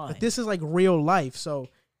and you're fine. But this is like real life, so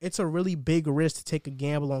it's a really big risk to take a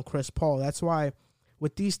gamble on Chris Paul. That's why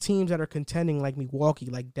with these teams that are contending like Milwaukee,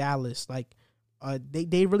 like Dallas, like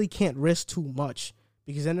they really can't risk too much,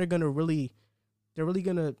 because then they're really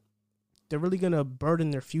gonna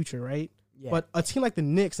burden their future, right? Yeah. But a team like the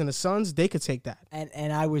Knicks and the Suns, they could take that.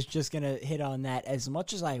 And I was just going to hit on that. As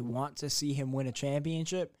much as I want to see him win a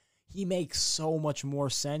championship, he makes so much more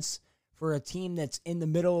sense for a team that's in the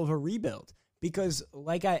middle of a rebuild. Because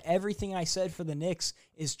everything I said for the Knicks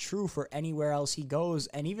is true for anywhere else he goes.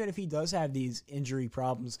 And even if he does have these injury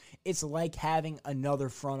problems, it's like having another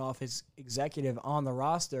front office executive on the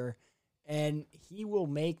roster, and he will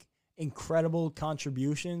make incredible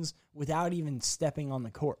contributions without even stepping on the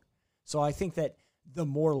court. So I think that the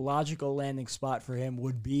more logical landing spot for him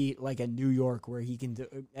would be like a New York, where he can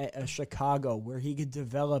a Chicago, where he could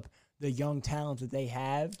develop the young talent that they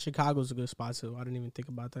have. Chicago's a good spot too. I didn't even think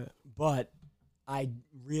about that. But I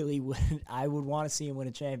would want to see him win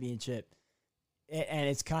a championship. And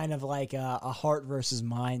it's kind of like a heart versus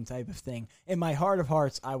mind type of thing. In my heart of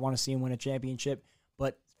hearts, I want to see him win a championship.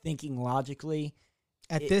 But thinking logically,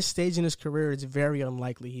 at this stage in his career, it's very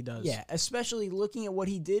unlikely he does. Yeah, especially looking at what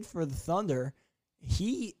he did for the Thunder.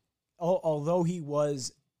 Although he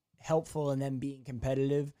was helpful in them being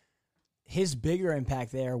competitive, his bigger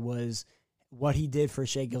impact there was what he did for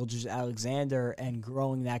Shai Gilgeous-Alexander and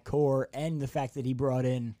growing that core, and the fact that he brought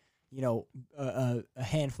in, a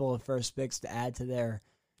handful of first picks to add to their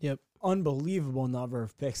unbelievable number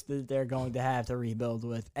of picks that they're going to have to rebuild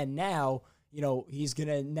with. And now, he's going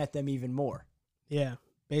to net them even more. Yeah,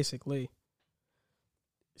 basically.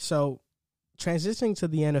 So, transitioning to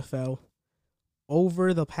the NFL,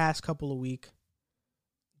 over the past couple of weeks,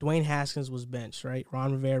 Dwayne Haskins was benched, right?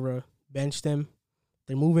 Ron Rivera benched him.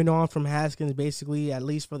 They're moving on from Haskins, basically, at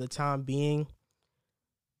least for the time being.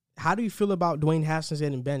 How do you feel about Dwayne Haskins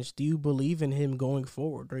getting benched? Do you believe in him going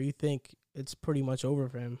forward, or you think it's pretty much over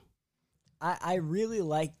for him? I really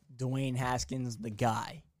like Dwayne Haskins, the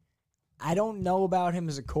guy. I don't know about him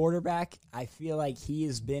as a quarterback. I feel like he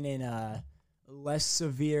has been in a less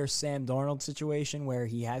severe Sam Darnold situation where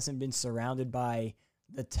he hasn't been surrounded by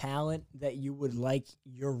the talent that you would like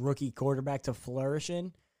your rookie quarterback to flourish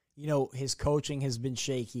in. His coaching has been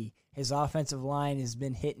shaky. His offensive line has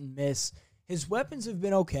been hit and miss. His weapons have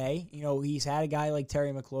been okay. He's had a guy like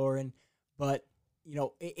Terry McLaurin, but,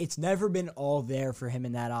 it's never been all there for him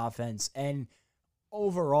in that offense. And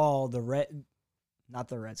overall, the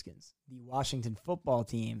Washington football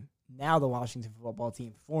team, now the Washington football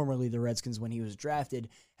team, formerly the Redskins when he was drafted,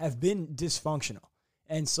 have been dysfunctional.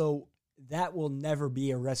 And so that will never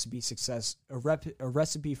be a recipe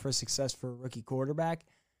for success for a rookie quarterback.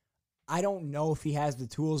 I don't know if he has the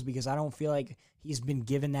tools, because I don't feel like he's been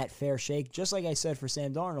given that fair shake, just like I said for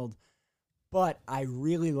Sam Darnold. But I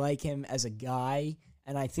really like him as a guy,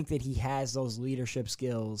 and I think that he has those leadership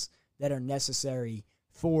skills that are necessary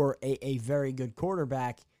for a very good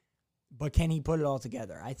quarterback. But can he put it all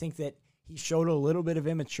together? I think that he showed a little bit of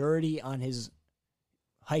immaturity on his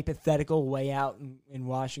hypothetical way out in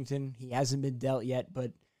Washington. He hasn't been dealt yet,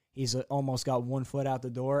 but he's almost got one foot out the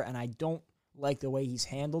door, and I don't like the way he's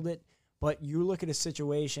handled it. But you look at a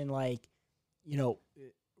situation like,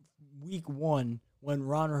 week one, when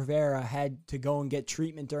Ron Rivera had to go and get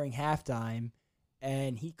treatment during halftime,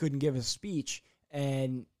 and he couldn't give a speech,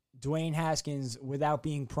 and Dwayne Haskins, without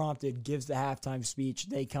being prompted, gives the halftime speech.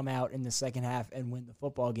 They come out in the second half and win the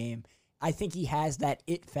football game. I think he has that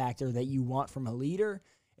it factor that you want from a leader.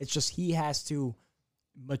 It's just he has to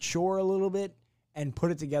mature a little bit and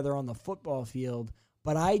put it together on the football field.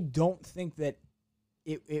 But I don't think that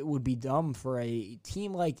it would be dumb for a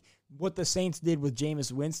team like what the Saints did with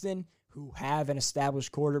Jameis Winston, who have an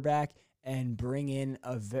established quarterback, and bring in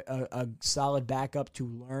a solid backup to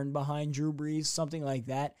learn behind Drew Brees, something like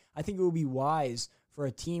that. I think it would be wise for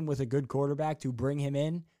a team with a good quarterback to bring him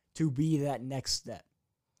in to be that next step.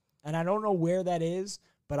 And I don't know where that is,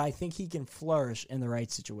 but I think he can flourish in the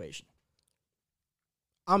right situation.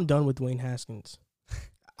 I'm done with Dwayne Haskins.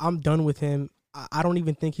 I'm done with him. I don't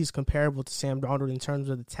even think he's comparable to Sam Darnold in terms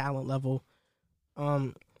of the talent level.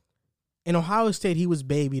 In Ohio State, he was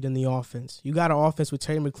babied in the offense. You got an offense with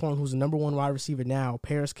Terry McLaurin, who's the number one wide receiver now.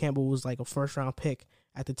 Paris Campbell was like a first-round pick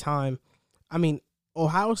at the time. I mean,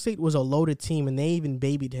 Ohio State was a loaded team, and they even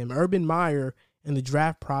babied him. Urban Meyer in the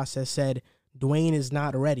draft process said Dwayne is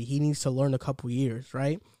not ready. He needs to learn a couple years,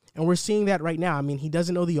 right? And we're seeing that right now. I mean, he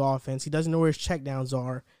doesn't know the offense. He doesn't know where his checkdowns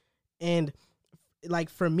are. And, like,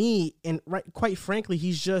 for me, and quite frankly,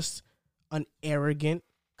 he's just an arrogant,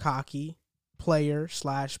 cocky player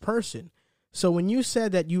 / person. So when you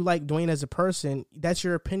said that you like Dwayne as a person, that's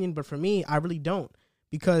your opinion. But for me, I really don't,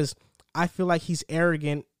 because I feel like he's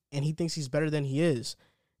arrogant and he thinks he's better than he is.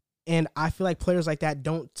 And I feel like players like that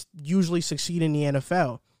don't usually succeed in the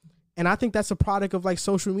NFL. And I think that's a product of like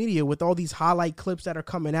social media with all these highlight clips that are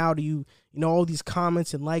coming out of you, all these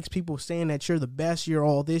comments and likes, people saying that you're the best, you're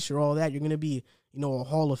all this, you're all that, you're going to be, a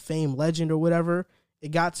Hall of Fame legend or whatever.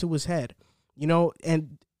 It got to his head,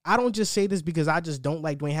 and I don't just say this because I just don't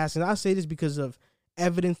like Dwayne Haskins. I say this because of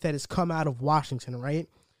evidence that has come out of Washington, right?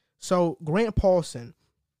 So Grant Paulson,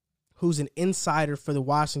 who's an insider for the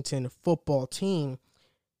Washington football team,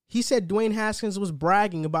 he said Dwayne Haskins was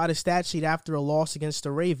bragging about his stat sheet after a loss against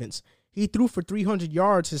the Ravens. He threw for 300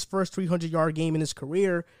 yards, his first 300-yard game in his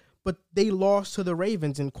career, but they lost to the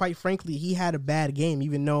Ravens, and quite frankly, he had a bad game,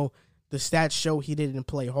 even though the stats show he didn't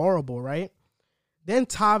play horrible, right? Then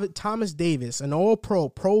Thomas Davis, an all-pro,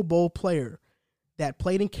 Pro Bowl player that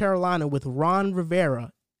played in Carolina with Ron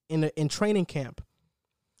Rivera in training camp.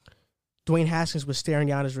 Dwayne Haskins was staring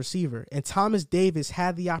down his receiver, and Thomas Davis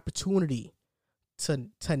had the opportunity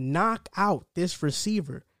to knock out this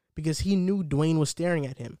receiver because he knew Dwayne was staring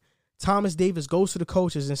at him. Thomas Davis goes to the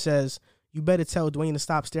coaches and says, you better tell Dwayne to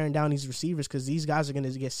stop staring down these receivers because these guys are going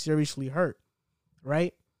to get seriously hurt,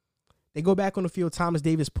 right? They go back on the field. Thomas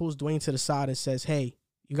Davis pulls Dwayne to the side and says, hey,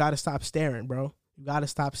 you got to stop staring, bro. You got to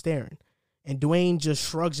stop staring. And Dwayne just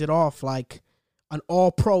shrugs it off like an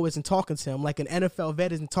all-pro isn't talking to him, like an NFL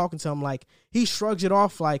vet isn't talking to him. Like, he shrugs it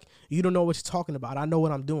off like, you don't know what you're talking about. I know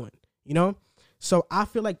what I'm doing, So I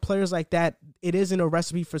feel like players like that, it isn't a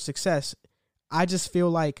recipe for success. I just feel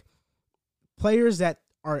like players that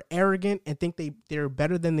are arrogant and think they're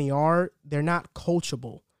better than they are, they're not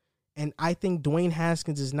coachable. And I think Dwayne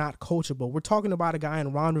Haskins is not coachable. We're talking about a guy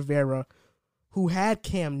in Ron Rivera who had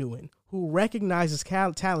Cam Newton, who recognizes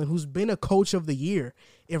talent, who's been a coach of the year.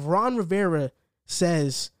 If Ron Rivera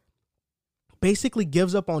basically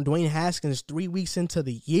gives up on Dwayne Haskins 3 weeks into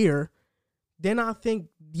the year, then I think,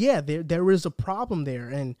 there is a problem there.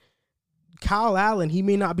 And Kyle Allen, he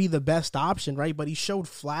may not be the best option, right? But he showed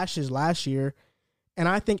flashes last year. And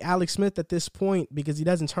I think Alex Smith at this point, because he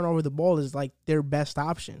doesn't turn over the ball, is like their best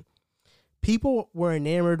option. People were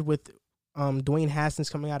enamored with Dwayne Haskins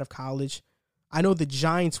coming out of college. I know the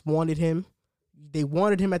Giants wanted him. They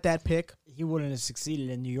wanted him at that pick. He wouldn't have succeeded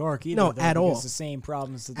in New York either. No, at all. The same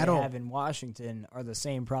problems that they have in Washington are the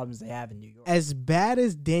same problems they have in New York. As bad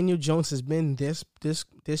as Daniel Jones has been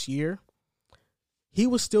this year, he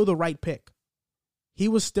was still the right pick. He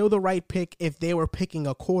was still the right pick if they were picking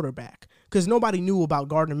a quarterback, because nobody knew about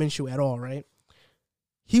Gardner Minshew at all, right?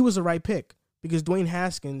 He was the right pick because Dwayne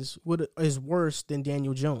Haskins is worse than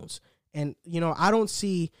Daniel Jones. And, I don't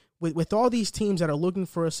see, with all these teams that are looking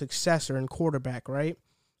for a successor in quarterback, right?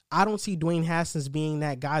 I don't see Dwayne Haskins being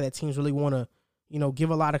that guy that teams really want to,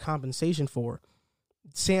 give a lot of compensation for.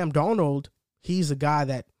 Sam Darnold, he's a guy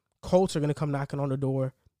that Colts are going to come knocking on the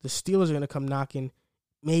door. The Steelers are going to come knocking.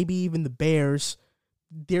 Maybe even the Bears.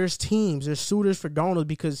 There's suitors for Darnold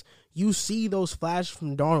because you see those flashes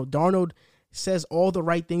from Darnold. Darnold says all the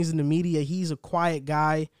right things in the media. He's a quiet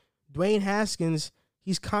guy. Dwayne Haskins,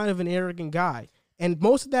 he's kind of an arrogant guy. And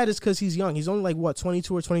most of that is because he's young. He's only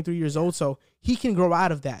 22 or 23 years old, so he can grow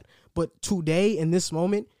out of that. But today, in this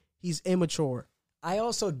moment, he's immature. I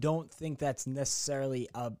also don't think that's necessarily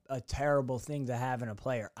a terrible thing to have in a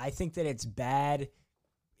player. I think that it's bad.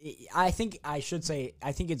 I think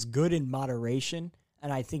it's good in moderation,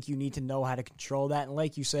 and I think you need to know how to control that. And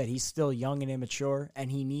like you said, he's still young and immature,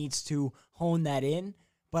 and he needs to hone that in.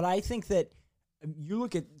 But I think that you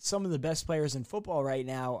look at some of the best players in football right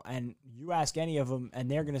now, and you ask any of them, and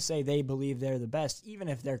they're going to say they believe they're the best, even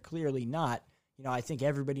if they're clearly not. I think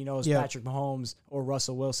everybody knows Patrick Mahomes or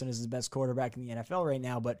Russell Wilson is the best quarterback in the NFL right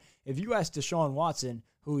now. But if you ask Deshaun Watson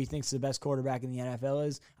who he thinks the best quarterback in the NFL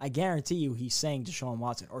is, I guarantee you he's saying Deshaun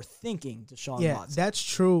Watson or thinking Deshaun Watson. Yeah, that's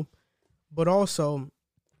true. But also,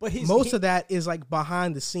 most of that is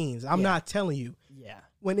behind the scenes. I'm not telling you. Yeah.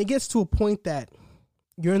 When it gets to a point that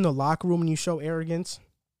you're in the locker room and you show arrogance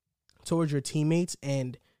towards your teammates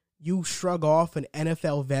and you shrug off an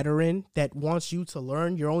NFL veteran that wants you to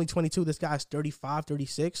learn. You're only 22. This guy's 35,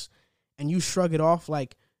 36. And you shrug it off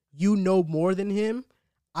like you know more than him.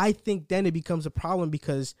 I think then it becomes a problem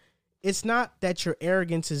because it's not that your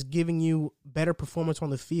arrogance is giving you better performance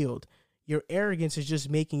on the field. your arrogance is just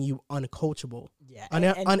making you uncoachable. Yeah,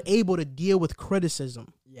 unable to deal with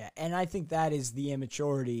criticism. Yeah, and I think that is the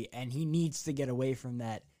immaturity, and he needs to get away from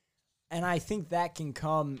that. And I think that can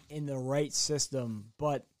come in the right system,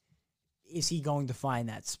 but is he going to find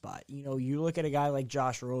that spot? You know, you look at a guy like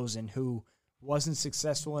Josh Rosen, who wasn't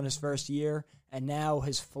successful in his first year and now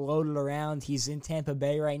has floated around. He's in Tampa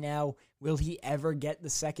Bay right now. Will he ever get the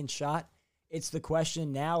second shot? It's the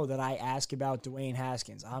question now that I ask about Dwayne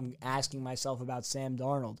Haskins. I'm asking myself about Sam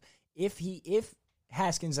Darnold. If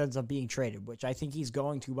Haskins ends up being traded, which I think he's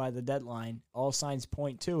going to by the deadline, all signs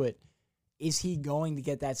point to it, is he going to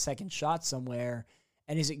get that second shot somewhere,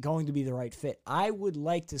 and is it going to be the right fit? I would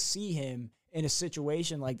like to see him in a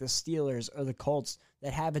situation like the Steelers or the Colts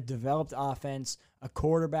that have a developed offense, a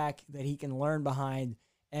quarterback that he can learn behind,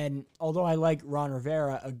 and although I like Ron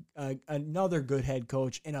Rivera, another good head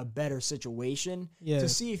coach in a better situation, to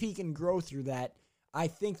see if he can grow through that. I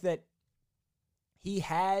think that he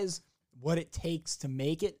has what it takes to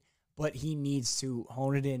make it, but he needs to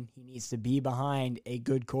hone it in. He needs to be behind a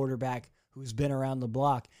good quarterback who's been around the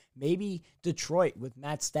block. Maybe Detroit with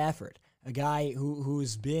Matt Stafford, a guy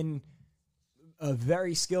who's been a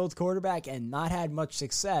very skilled quarterback and not had much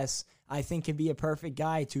success, I think can be a perfect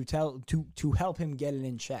guy to help him get it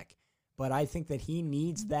in check. But I think that he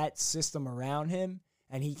needs that system around him,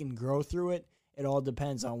 and he can grow through it. It all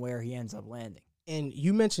depends on where he ends up landing. And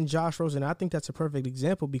you mentioned Josh Rosen. I think that's a perfect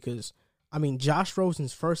example because, I mean, Josh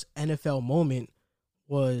Rosen's first NFL moment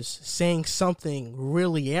was saying something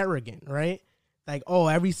really arrogant, right? Like, oh,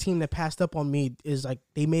 every team that passed up on me is like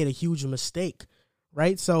they made a huge mistake,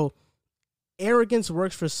 right? So arrogance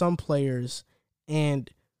works for some players, and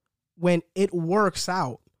when it works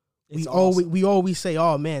out, we always say,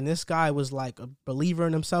 oh, man, this guy was like a believer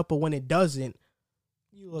in himself. But when it doesn't,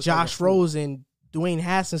 Josh Rosen, Dwayne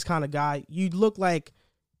Haskins kind of guy, you look like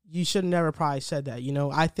you should have never probably said that. You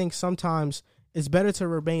know, I think sometimes it's better to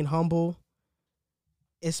remain humble,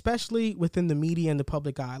 especially within the media and the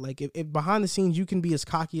public eye. Like, if behind the scenes, you can be as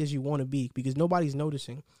cocky as you want to be because nobody's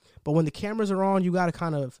noticing. But when the cameras are on, you got to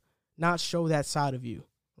kind of not show that side of you,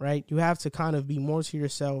 right? You have to kind of be more to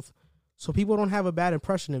yourself so people don't have a bad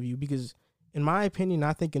impression of you because, in my opinion,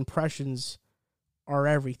 I think impressions are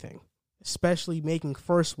everything, especially making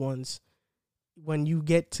first ones. When you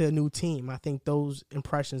get to a new team, I think those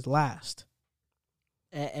impressions last.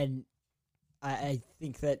 And I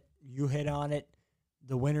think that you hit on it.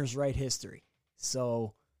 The winners write history.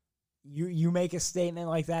 So you make a statement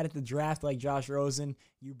like that at the draft, like Josh Rosen,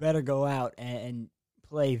 you better go out and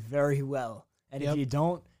play very well. And if you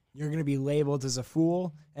don't, you're going to be labeled as a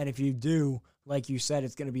fool. And if you do, like you said,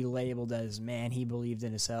 it's going to be labeled as, man, he believed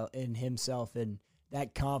in himself, and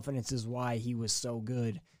that confidence is why he was so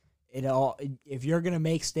good. If you're going to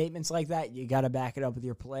make statements like that, you got to back it up with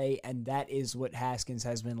your play, and that is what Haskins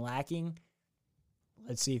has been lacking.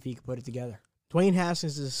 Let's see if he can put it together. Dwayne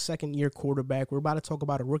Haskins is a second-year quarterback. We're about to talk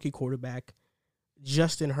about a rookie quarterback,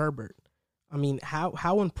 Justin Herbert. I mean,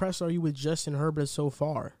 how impressed are you with Justin Herbert so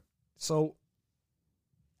far? So,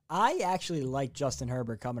 I actually like Justin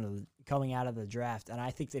Herbert coming out of the draft, and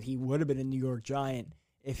I think that he would have been a New York Giant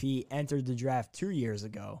if he entered the draft 2 years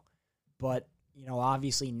ago. But, you know,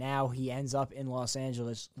 obviously now he ends up in Los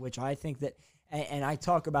Angeles, which I think that, and I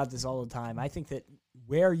talk about this all the time, I think that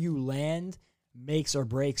where you land makes or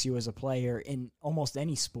breaks you as a player in almost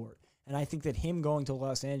any sport. And I think that him going to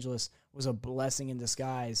Los Angeles was a blessing in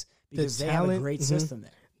disguise because they have a great system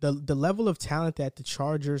there. The level of talent that the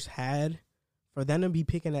Chargers had, for them to be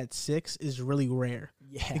picking at 6 is really rare.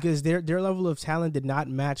 Yeah. Because their level of talent did not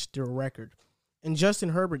match their record. And Justin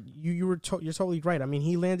Herbert, you're totally right. I mean,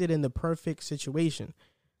 he landed in the perfect situation.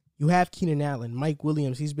 You have Keenan Allen, Mike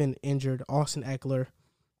Williams, he's been injured, Austin Eckler,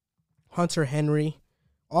 Hunter Henry.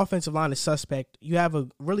 Offensive line is suspect. You have a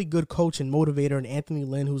really good coach and motivator in Anthony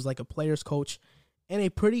Lynn, who's like a player's coach, and a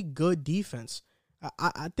pretty good defense.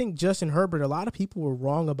 I think Justin Herbert, a lot of people were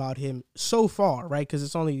wrong about him so far, right? Because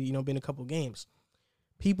it's only, been a couple games.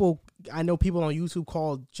 I know people on YouTube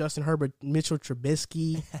called Justin Herbert Mitchell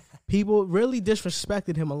Trubisky. People really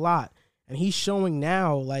disrespected him a lot. And he's showing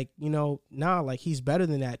now, like he's better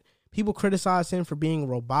than that. People criticize him for being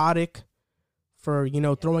robotic, for,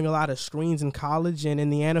 throwing a lot of screens in college and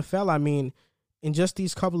in the NFL. I mean, in just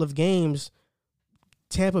these couple of games,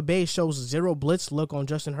 Tampa Bay shows zero blitz look on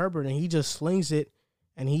Justin Herbert, and he just slings it,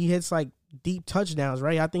 and he hits, like, deep touchdowns,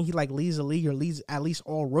 right? I think he, leads the league or leads at least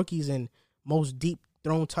all rookies in most deep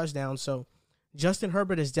thrown touchdowns. So Justin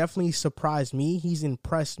Herbert has definitely surprised me. He's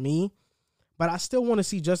impressed me. But I still want to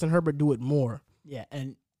see Justin Herbert do it more. Yeah,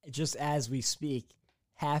 and just as we speak,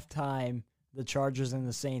 halftime the Chargers and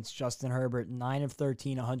the Saints, Justin Herbert, 9 of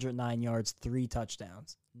 13, 109 yards, 3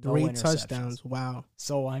 touchdowns. No 3 interceptions. touchdowns. Wow.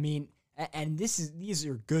 So, I mean, and these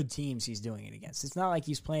are good teams he's doing it against. It's not like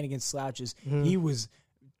he's playing against slouches. Mm-hmm. He was...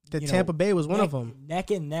 Tampa Bay was one of them.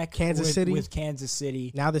 Neck and neck with Kansas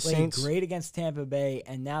City. Now the played Saints. Great against Tampa Bay,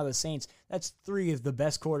 and now the Saints. That's 3 of the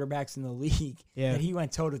best quarterbacks in the league that he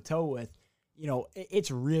went toe-to-toe with.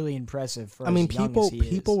 It's really impressive for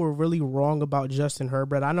people were really wrong about Justin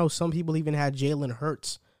Herbert. I know some people even had Jalen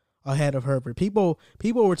Hurts ahead of Herbert. People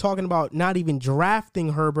were talking about not even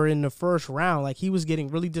drafting Herbert in the first round. Like, he was getting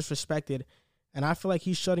really disrespected, and I feel like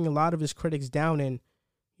he's shutting a lot of his critics down, and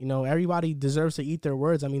everybody deserves to eat their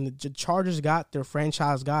words. I mean, the Chargers got their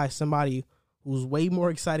franchise guy, somebody who's way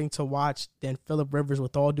more exciting to watch than Phillip Rivers,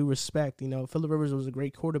 with all due respect. Phillip Rivers was a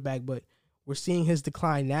great quarterback, but we're seeing his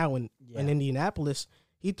decline now in Indianapolis.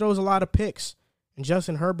 He throws a lot of picks. And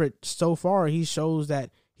Justin Herbert, so far, he shows that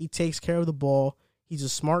he takes care of the ball. He's a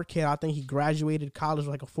smart kid. I think he graduated college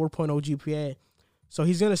with like a 4.0 GPA. So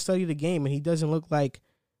he's going to study the game, and he doesn't look like,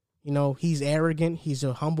 he's arrogant. He's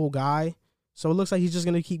a humble guy. So it looks like he's just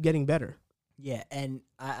going to keep getting better. Yeah, and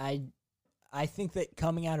I think that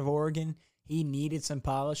coming out of Oregon, he needed some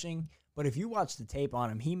polishing. But if you watch the tape on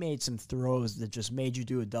him, he made some throws that just made you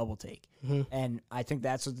do a double take. Mm-hmm. And I think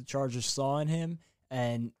that's what the Chargers saw in him.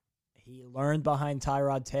 And he learned behind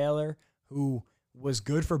Tyrod Taylor, who was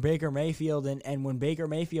good for Baker Mayfield. And when Baker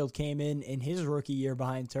Mayfield came in his rookie year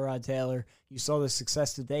behind Tyrod Taylor, you saw the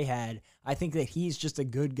success that they had. I think that he's just a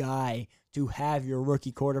good guy to have your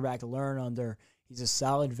rookie quarterback learn under. He's a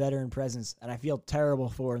solid veteran presence, and I feel terrible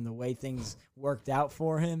for him the way things worked out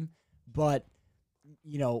for him. But,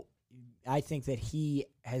 I think that he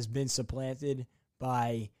has been supplanted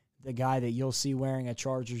by the guy that you'll see wearing a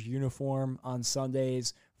Chargers uniform on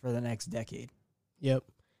Sundays for the next decade. Yep.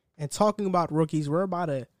 And talking about rookies, we're about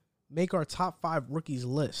to make our top 5 rookies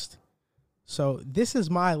list. So this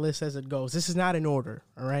is my list as it goes. This is not in order,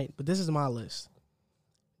 all right? But this is my list.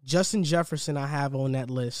 Justin Jefferson I have on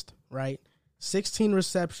that list, right? 16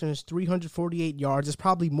 receptions, 348 yards. It's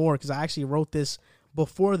probably more because I actually wrote this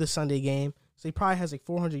before the Sunday game. So he probably has like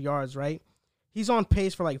 400 yards, right? He's on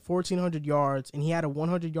pace for like 1,400 yards, and he had a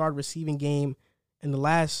 100-yard receiving game in the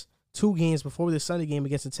last 2 games before the Sunday game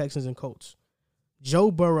against the Texans and Colts.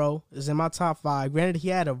 Joe Burrow is in my top 5. Granted, he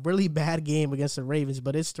had a really bad game against the Ravens,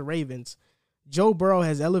 but it's the Ravens. Joe Burrow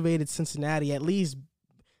has elevated Cincinnati. At least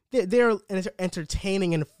they're an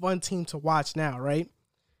entertaining and fun team to watch now, right?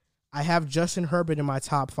 I have Justin Herbert in my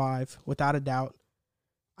top 5, without a doubt.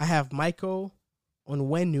 I have Michael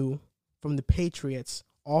Onwenu from the Patriots,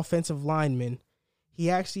 offensive lineman.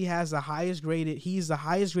 He actually has the highest graded. He's the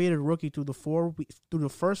highest rated rookie through the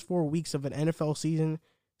first 4 weeks of an NFL season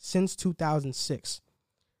since 2006,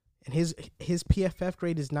 and his PFF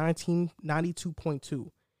grade is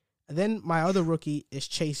 1992.2. And then my other rookie is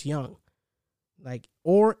Chase Young,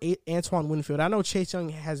 or Antoine Winfield. I know Chase Young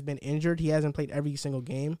has been injured; he hasn't played every single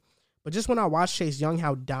game. But just when I watch Chase Young,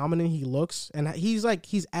 how dominant he looks, and he's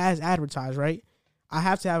as advertised, right? I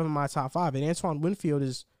have to have him in my top 5. And Antoine Winfield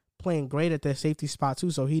is playing great at the safety spot too,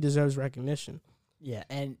 so he deserves recognition. Yeah,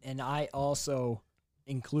 and I also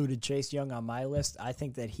included Chase Young on my list. I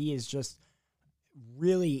think that he has just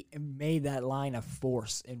really made that line a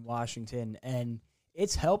force in Washington, and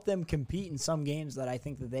it's helped them compete in some games that I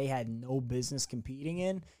think that they had no business competing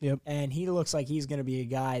in. Yep. And he looks like he's going to be a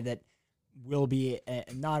guy that will be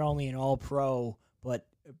not only an all-pro, but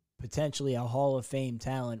potentially a Hall of Fame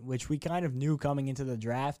talent, which we kind of knew coming into the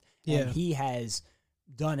draft. Yeah. And he has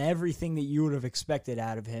done everything that you would have expected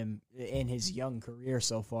out of him in his young career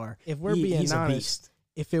so far. If we're being honest,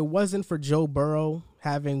 if it wasn't for Joe Burrow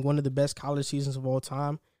having one of the best college seasons of all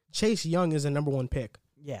time, Chase Young is a number 1 pick.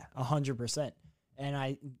 Yeah, 100%.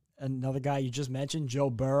 And another guy you just mentioned, Joe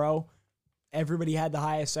Burrow, everybody had the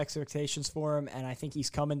highest expectations for him, and I think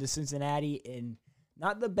he's coming to Cincinnati in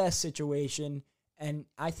not the best situation, and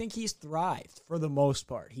I think he's thrived for the most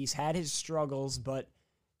part. He's had his struggles, but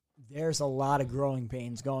there's a lot of growing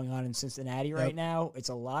pains going on in Cincinnati right now. There's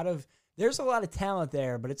a lot of talent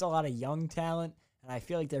there, but it's a lot of young talent, and I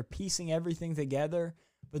feel like they're piecing everything together,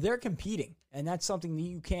 but they're competing, and that's something that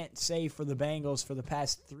you can't say for the Bengals for the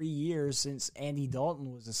past 3 years since Andy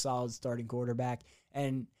Dalton was a solid starting quarterback,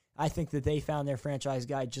 and I think that they found their franchise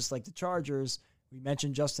guy just like the Chargers. We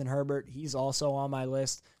mentioned Justin Herbert. He's also on my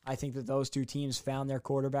list. I think that those 2 teams found their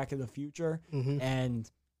quarterback of the future, and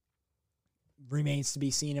remains to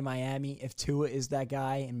be seen in Miami if Tua is that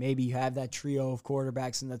guy, and maybe you have that trio of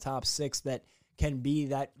quarterbacks in the top 6 that can be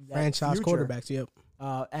that franchise future. Quarterbacks. Yep.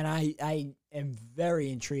 And I am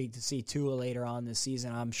very intrigued to see Tua later on this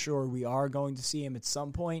season. I'm sure we are going to see him at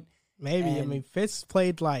some point. Maybe. I mean, Fitz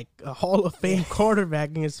played like a Hall of Fame quarterback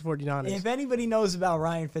against the 49ers. If anybody knows about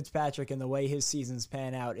Ryan Fitzpatrick and the way his seasons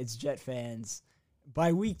pan out, it's Jet fans.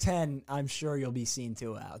 By week 10, I'm sure you'll be seeing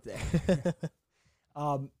Tua out there.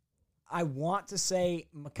 I want to say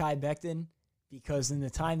Mekhi Becton because in the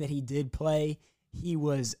time that he did play, he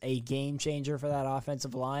was a game changer for that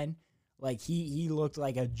offensive line. Like, he looked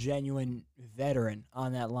like a genuine veteran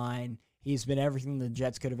on that line. He's been everything the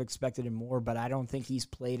Jets could have expected and more, but I don't think he's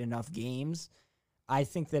played enough games. I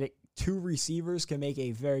think that two receivers can make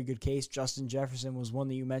a very good case. Justin Jefferson was one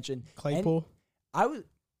that you mentioned. Claypool.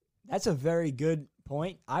 That's a very good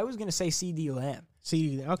point. I was going to say CeeDee Lamb.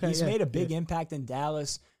 Okay, He's made a big impact in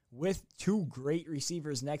Dallas with two great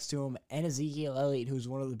receivers next to him and Ezekiel Elliott, who's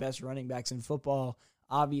one of the best running backs in football.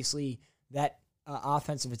 Obviously, that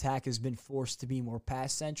offensive attack has been forced to be more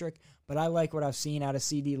pass-centric, but I like what I've seen out of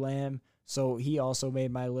CeeDee Lamb. So he also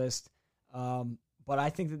made my list. But I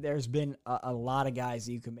think that there's been a lot of guys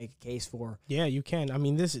that you can make a case for. Yeah, you can. I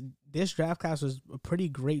mean, this draft class was a pretty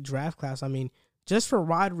great draft class. I mean, just for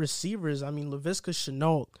wide receivers, I mean, Laviska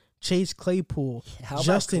Shenault, Chase Claypool,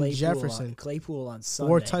 Justin Jefferson. Claypool on Sunday.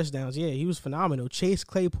 4 touchdowns. Yeah, he was phenomenal. Chase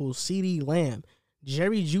Claypool, CeeDee Lamb.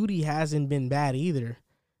 Jerry Jeudy hasn't been bad either.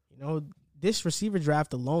 You know, this receiver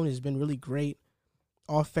draft alone has been really great.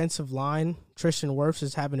 Offensive line, Tristan Wirfs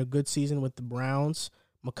is having a good season with the Browns.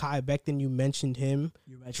 Mekhi Becton, you mentioned him.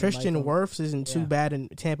 Tristan Wirfs isn't too bad in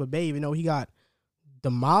Tampa Bay, even though he got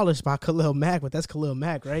demolished by Khalil Mack, but that's Khalil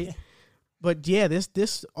Mack, right? But yeah,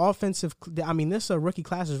 this offensive, I mean, this rookie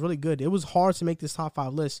class is really good. It was hard to make this top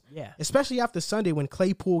 5 list, especially after Sunday when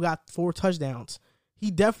Claypool got 4 touchdowns.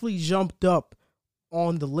 He definitely jumped up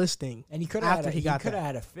on the listing, and he could have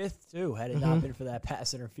had a 5th too had it not been for that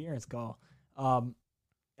pass interference call.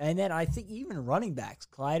 And then I think even running backs,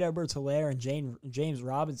 Clyde Edwards-Helaire and James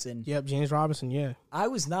Robinson. Yep, James Robinson, yeah. I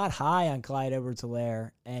was not high on Clyde Edwards-Helaire,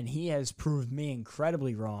 and he has proved me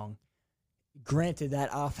incredibly wrong. Granted, that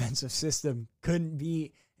offensive system couldn't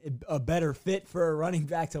be a better fit for a running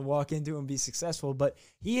back to walk into and be successful, but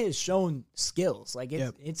he has shown skills. Like,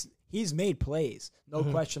 he's made plays, no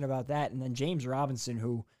question about that. And then James Robinson,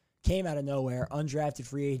 who came out of nowhere, undrafted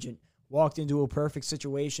free agent, walked into a perfect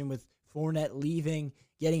situation with Fournette leaving,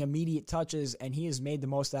 getting immediate touches, and he has made the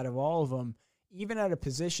most out of all of them, even at a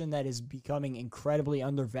position that is becoming incredibly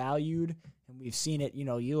undervalued. And we've seen it, you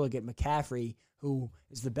look at McCaffrey, who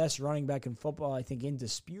is the best running back in football, I think,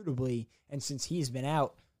 indisputably. And since he's been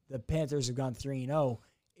out, the Panthers have gone 3-0.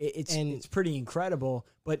 It's pretty incredible.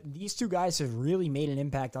 But these two guys have really made an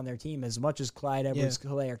impact on their team as much as Clyde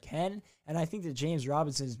Edwards-Helaire can. And I think that James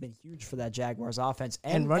Robinson has been huge for that Jaguars offense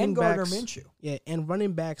and Gardner Minshew. Yeah, and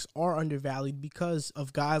running backs are undervalued because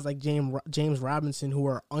of guys like James Robinson, who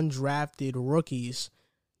are undrafted rookies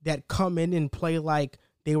that come in and play like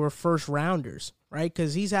they were first rounders, right?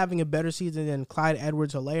 Because he's having a better season than Clyde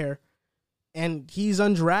Edwards-Helaire, and he's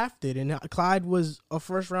undrafted, and Clyde was a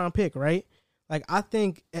first-round pick, right? Like, I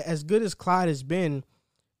think as good as Clyde has been,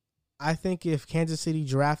 I think if Kansas City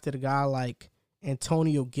drafted a guy like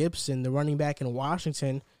Antonio Gibson, the running back in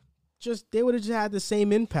Washington, they would have just had the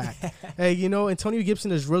same impact. Antonio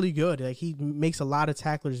Gibson is really good. Like, he makes a lot of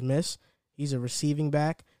tacklers miss. He's a receiving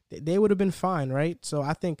back. They would have been fine, right? So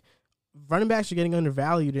I think running backs are getting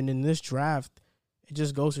undervalued, and in this draft, it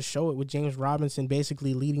just goes to show it with James Robinson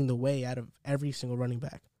basically leading the way out of every single running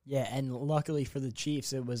back. Yeah, and luckily for the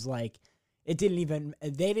Chiefs, it was like they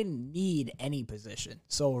didn't need any position.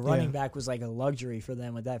 So running back was like a luxury for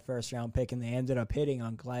them with that first-round pick, and they ended up hitting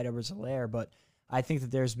on Clyde Edwards-Helaire. But I think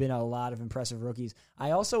that there's been a lot of impressive rookies.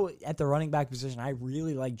 I also, at the running back position, I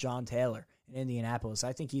really like John Taylor in Indianapolis.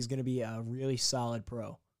 I think he's going to be a really solid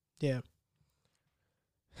pro. Yeah.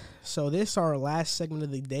 So this is our last segment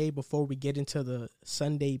of the day before we get into the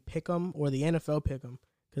Sunday Pick'em or the NFL Pick'em,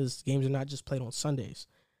 because games are not just played on Sundays.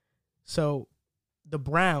 So the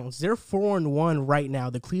Browns, they're 4-1 right now.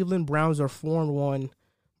 The Cleveland Browns are 4-1.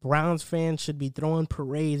 Browns fans should be throwing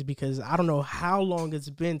parades because I don't know how long it's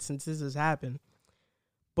been since this has happened.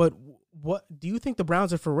 But what do you think the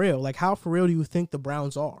Browns are for real? Like, how for real do you think the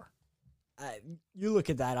Browns are? You look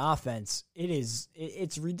at that offense,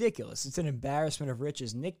 it's ridiculous. It's an embarrassment of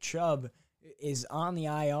riches. Nick Chubb is on the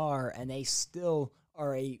IR, and they still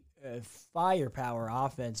are a firepower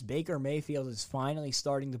offense. Baker Mayfield is finally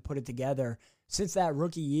starting to put it together. Since that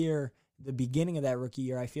rookie year, the beginning of that rookie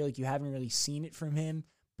year, I feel like you haven't really seen it from him,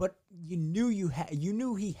 but you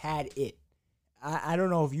knew he had it. I don't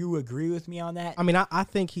know if you agree with me on that. I mean, I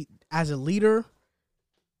think he, as a leader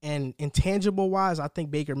and intangible-wise, I think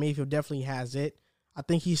Baker Mayfield definitely has it. I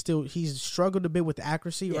think he's struggled a bit with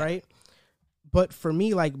accuracy, right? But for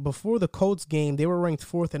me, like before the Colts game, they were ranked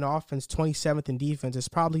 4th in offense, 27th in defense. It's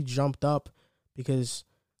probably jumped up because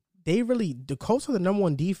the Colts are the number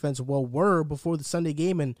 1 defense, were before the Sunday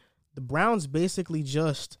game, and the Browns basically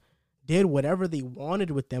just did whatever they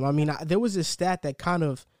wanted with them. I mean, there was this stat that kind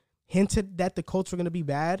of hinted that the Colts were going to be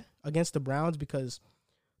bad against the Browns because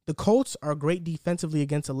the Colts are great defensively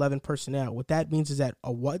against 11 personnel. What that means is that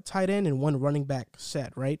a tight end and 1 running back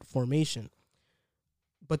set, right? Formation.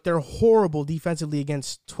 But they're horrible defensively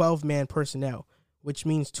against 12-man personnel, which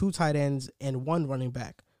means 2 tight ends and 1 running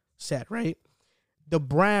back set, right? The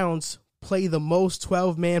Browns play the most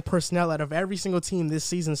 12-man personnel out of every single team this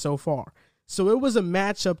season so far. So it was a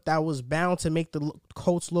matchup that was bound to make the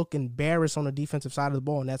Colts look embarrassed on the defensive side of the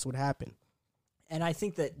ball, and that's what happened. And I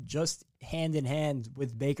think that just hand in hand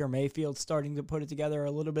with Baker Mayfield starting to put it together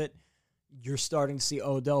a little bit, you're starting to see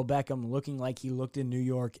Odell Beckham looking like he looked in New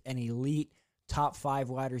York, an elite top 5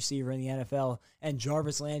 wide receiver in the NFL, and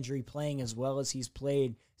Jarvis Landry playing as well as he's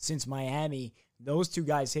played since Miami. Those 2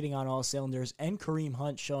 guys hitting on all cylinders, and Kareem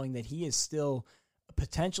Hunt showing that he is still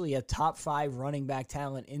potentially a top 5 running back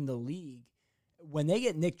talent in the league. When they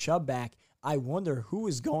get Nick Chubb back, I wonder who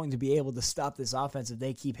is going to be able to stop this offense if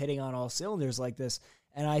they keep hitting on all cylinders like this.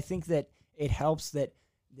 And I think that it helps that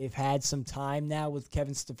they've had some time now with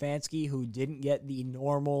Kevin Stefanski, who didn't get the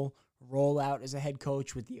normal rollout as a head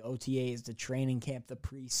coach with the OTAs, the training camp, the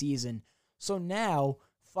preseason. So now,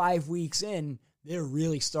 5 weeks in, they're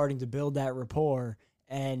really starting to build that rapport.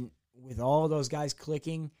 And with all those guys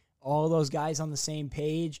clicking, all those guys on the same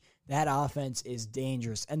page, that offense is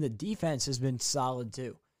dangerous. And the defense has been solid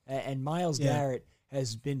too. And Myles Garrett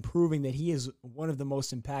has been proving that he is one of the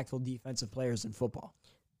most impactful defensive players in football.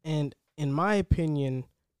 And in my opinion,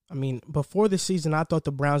 I mean, before the season, I thought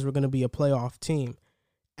the Browns were going to be a playoff team.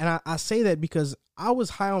 And I say that because I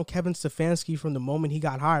was high on Kevin Stefanski from the moment he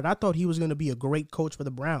got hired. I thought he was going to be a great coach for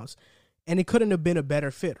the Browns. And it couldn't have been a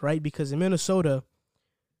better fit, right? Because in Minnesota,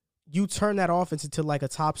 you turn that offense into like a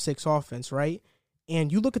top 6 offense, right?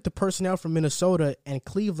 And you look at the personnel from Minnesota and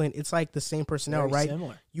Cleveland, it's like the same personnel, Very right?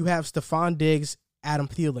 similar. You have Stephon Diggs, Adam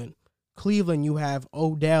Thielen. Cleveland, you have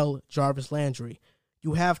Odell, Jarvis Landry.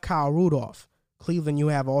 You have Kyle Rudolph. Cleveland, you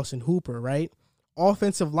have Austin Hooper, right?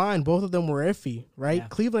 Offensive line, both of them were iffy, right? Yeah.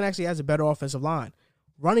 Cleveland actually has a better offensive line.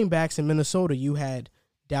 Running backs in Minnesota, you had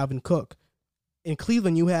Dalvin Cook. In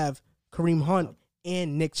Cleveland, you have Kareem Hunt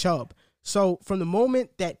and Nick Chubb. So from the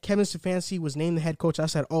moment that Kevin Stefanski was named the head coach, I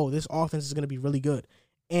said, oh, this offense is going to be really good.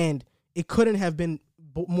 And it couldn't have been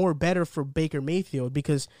more better for Baker Mayfield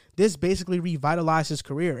because this basically revitalized his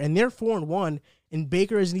career. And they're 4-1, and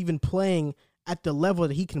Baker isn't even playing at the level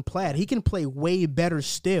that he can play at. He can play way better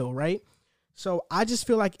still, right? So I just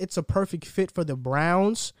feel like it's a perfect fit for the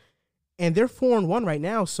Browns, and they're 4-1 right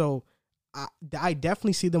now. So I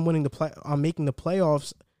definitely see them winning making the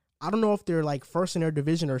playoffs. I don't know if they're like first in their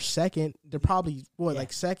division or second. They're probably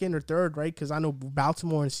like second or third, right? Because I know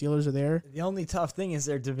Baltimore and Steelers are there. The only tough thing is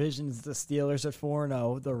their divisions. The Steelers at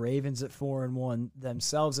 4-0, the Ravens at 4-1,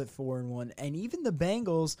 themselves at 4-1, and even the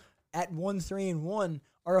Bengals at 1-3-1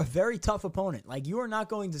 are a very tough opponent. Like, you are not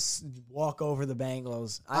going to walk over the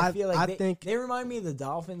Bengals. I feel like they remind me of the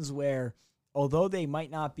Dolphins, where although they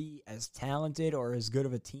might not be as talented or as good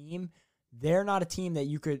of a team, they're not a team that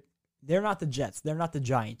you could. They're not the Jets. They're not the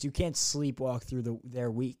Giants. You can't sleepwalk through their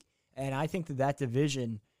week. And I think that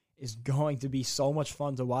division is going to be so much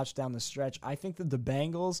fun to watch down the stretch. I think that the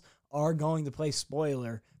Bengals are going to play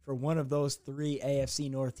spoiler for one of those 3 AFC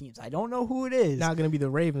North teams. I don't know who it is. Not going to be the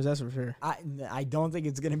Ravens, that's for sure. I don't think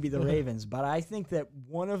it's going to be the Ravens, but I think that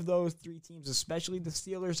one of those 3 teams, especially the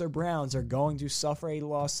Steelers or Browns, are going to suffer a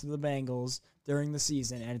loss to the Bengals during the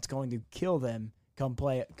season, and it's going to kill them come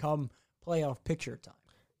playoff picture time.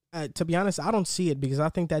 To be honest, I don't see it because I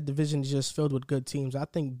think that division is just filled with good teams. I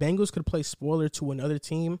think Bengals could play spoiler to another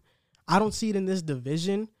team. I don't see it in this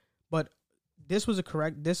division, but this is a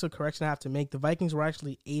correction I have to make. The Vikings were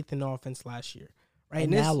actually 8th in offense last year, right?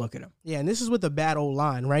 And now look at them. Yeah, and this is with a bad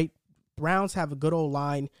O-line, right? Browns have a good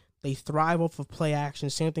O-line. They thrive off of play action.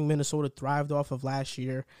 Same thing Minnesota thrived off of last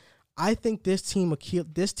year. I think this team's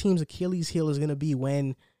Achilles heel is going to be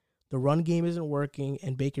when the run game isn't working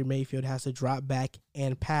and Baker Mayfield has to drop back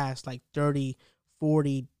and pass like 30,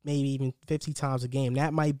 40, maybe even 50 times a game.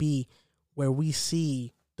 That might be where we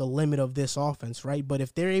see the limit of this offense, right? But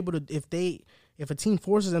if they're able to, if a team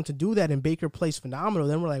forces them to do that and Baker plays phenomenal,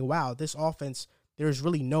 then we're like, wow, this offense, there's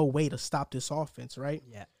really no way to stop this offense, right?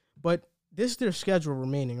 Yeah. But this is their schedule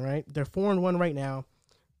remaining, right? They're 4-1 right now.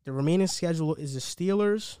 The remaining schedule is the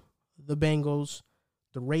Steelers, the Bengals,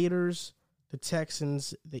 the Raiders, the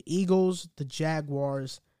Texans, the Eagles, the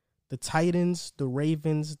Jaguars, the Titans, the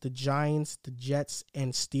Ravens, the Giants, the Jets,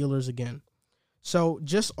 and Steelers again. So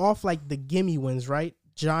just off like the gimme wins, right?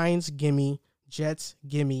 Giants, gimme. Jets,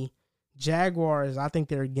 gimme. Jaguars, I think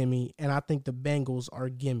they're a gimme. And I think the Bengals are a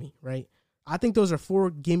gimme, right? I think those are 4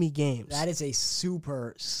 gimme games. That is a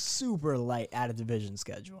super, super light out-of-division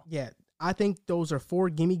schedule. Yeah, I think those are 4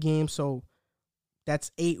 gimme games, so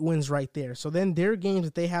that's 8 wins right there. So then their games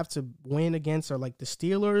that they have to win against are like the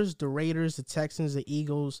Steelers, the Raiders, the Texans, the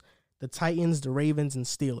Eagles, the Titans, the Ravens, and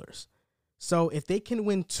Steelers. So if they can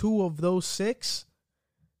win 2 of those 6,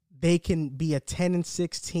 they can be a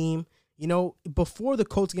 10-6 team. You know, before the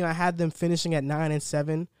Colts game, I had them finishing at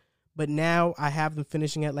 9-7, but now I have them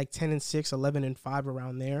finishing at like 10-6, 11-5,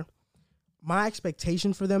 around there. My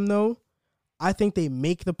expectation for them, though, I think they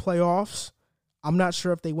make the playoffs. I'm not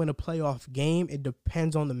sure if they win a playoff game. It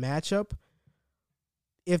depends on the matchup.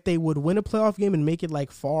 If they would win a playoff game and make it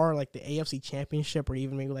like far, like the AFC Championship or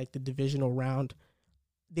even maybe like the divisional round,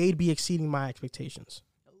 they'd be exceeding my expectations.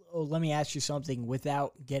 Oh, let me ask you something.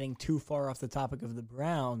 Without getting too far off the topic of the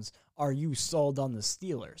Browns, are you sold on the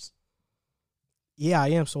Steelers? Yeah, I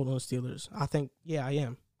am sold on the Steelers. I think, yeah, I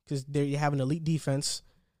am. Because they have an elite defense.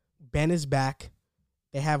 Ben is back.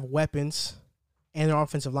 They have weapons. And their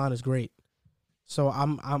offensive line is great. So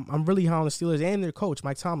I'm really high on the Steelers and their coach,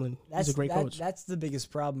 Mike Tomlin. He's a great coach. That's the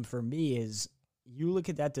biggest problem for me is you look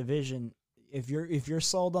at that division. If you're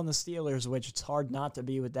sold on the Steelers, which it's hard not to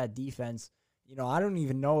be with that defense, you know, I don't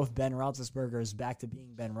even know if Ben Roethlisberger is back to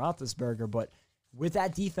being Ben Roethlisberger, but with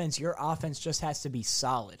that defense, your offense just has to be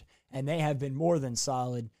solid. And they have been more than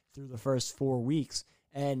solid through the first 4 weeks.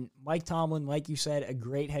 And Mike Tomlin, like you said, a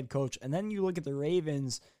great head coach. And then you look at the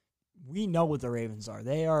Ravens. We know what the Ravens are.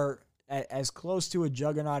 They are as close to a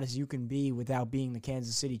juggernaut as you can be without being the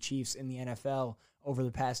Kansas City Chiefs in the NFL over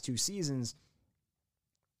the past 2 seasons.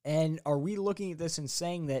 And are we looking at this and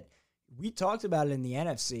saying that we talked about it in the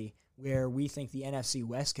NFC, where we think the NFC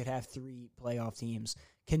West could have 3 playoff teams?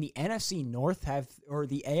 Can the NFC North have, or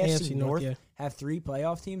the AFC North have 3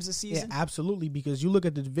 playoff teams this season? Yeah, absolutely, because you look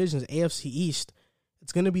at the divisions, AFC East,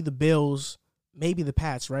 it's going to be the Bills, maybe the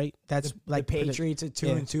Pats, right? That's the Patriots at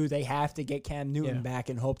 2-2. They have to get Cam Newton back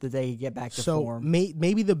and hope that they get back to form.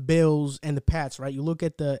 Maybe the Bills and the Pats, right? You look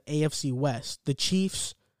at the AFC West, the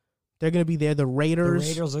Chiefs, they're going to be there. The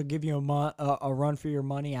Raiders will give you a run for your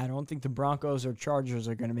money. I don't think the Broncos or Chargers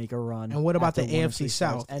are going to make a run. And what about the AFC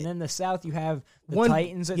South? And then the South, you have the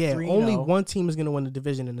Titans at 3-0. Only one team is going to win the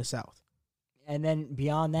division in the South. And then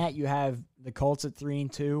beyond that, you have the Colts at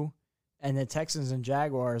 3-2. And the Texans and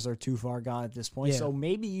Jaguars are too far gone at this point. Yeah. So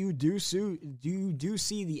maybe you do see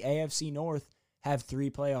the AFC North have 3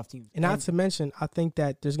 playoff teams. And not to mention, I think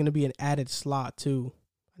that there's going to be an added slot too,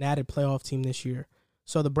 an added playoff team this year.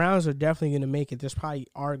 So the Browns are definitely going to make it. There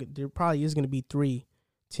probably is going to be 3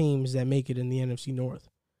 teams that make it in the NFC North.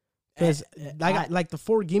 Because like the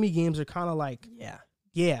 4 gimme games are kind of like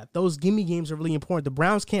those gimme games are really important. The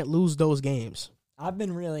Browns can't lose those games. I've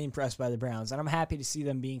been really impressed by the Browns, and I'm happy to see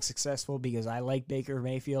them being successful because I like Baker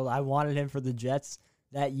Mayfield. I wanted him for the Jets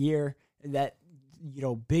that year, that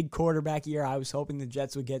big quarterback year. I was hoping the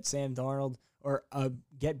Jets would get Sam Darnold or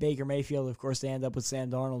get Baker Mayfield. Of course, they end up with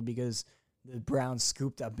Sam Darnold because the Browns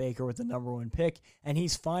scooped up Baker with the number 1 pick, and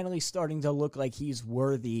he's finally starting to look like he's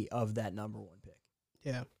worthy of that number 1 pick.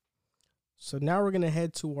 Yeah. So now we're going to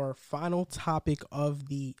head to our final topic of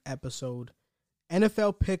the episode.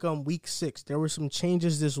 NFL Pick'em Week 6. There were some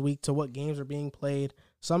changes this week to what games are being played.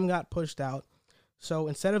 Some got pushed out. So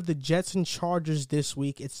instead of the Jets and Chargers this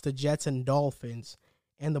week, it's the Jets and Dolphins.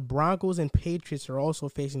 And the Broncos and Patriots are also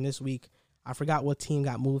facing this week. I forgot what team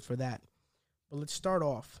got moved for that. But let's start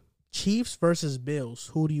off. Chiefs versus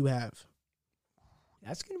Bills. Who do you have?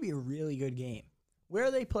 That's going to be a really good game. Where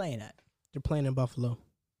are they playing at? They're playing in Buffalo.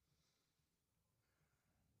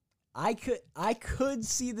 I could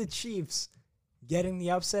see the Chiefs getting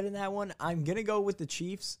the upset in that one. I'm going to go with the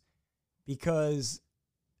Chiefs because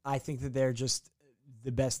I think that they're just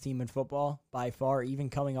the best team in football by far. Even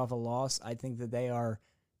coming off a loss, I think that they are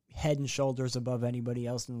head and shoulders above anybody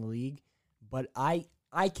else in the league. But I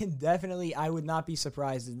would not be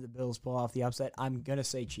surprised if the Bills pull off the upset. I'm going to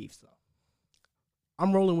say Chiefs, though.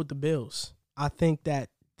 I'm rolling with the Bills. I think that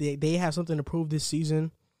they have something to prove this season,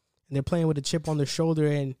 and they're playing with a chip on their shoulder,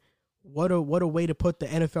 and what a way to put the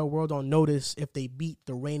NFL world on notice if they beat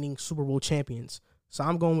the reigning Super Bowl champions. So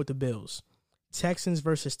I'm going with the Bills. Texans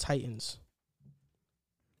versus Titans.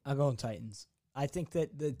 I'm going Titans. I think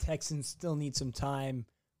that the Texans still need some time,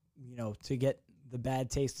 to get the bad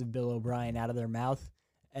taste of Bill O'Brien out of their mouth.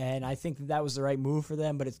 And I think that was the right move for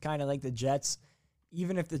them, but it's kind of like the Jets.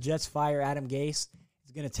 Even if the Jets fire Adam Gase,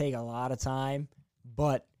 it's going to take a lot of time.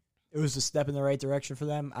 But it was a step in the right direction for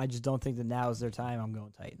them. I just don't think that now is their time. I'm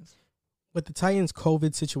going Titans. With the Titans'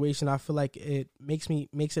 COVID situation, I feel like it makes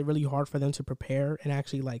it really hard for them to prepare and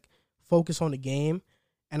actually like focus on the game.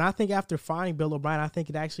 And I think after firing Bill O'Brien, I think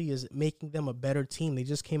it actually is making them a better team. They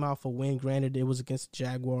just came out for a win. Granted, it was against the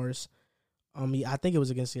Jaguars. I think it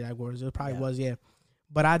was against the Jaguars. It probably was, yeah.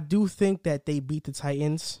 But I do think that they beat the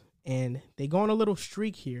Titans, and they go on a little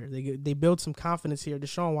streak here. They build some confidence here.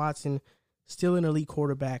 Deshaun Watson, still an elite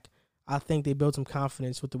quarterback. I think they build some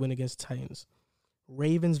confidence with the win against the Titans.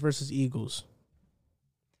 Ravens versus Eagles.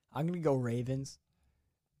 I'm going to go Ravens.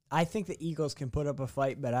 I think the Eagles can put up a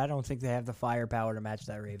fight, but I don't think they have the firepower to match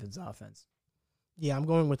that Ravens offense. Yeah, I'm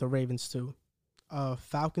going with the Ravens too.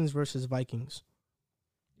 Falcons versus Vikings.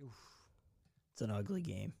 Oof. It's an ugly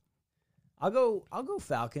game. I'll go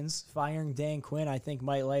Falcons. Firing Dan Quinn, I think,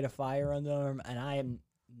 might light a fire under them, and I am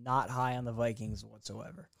not high on the Vikings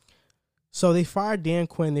whatsoever. So they fired Dan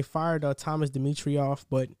Quinn. They fired Thomas Dimitroff,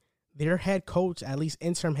 but their head coach, at least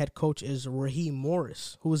interim head coach, is Raheem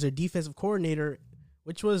Morris, who was their defensive coordinator,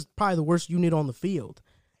 which was probably the worst unit on the field.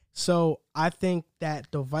 So I think that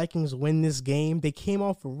the Vikings win this game. They came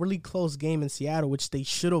off a really close game in Seattle, which they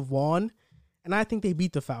should have won, and I think they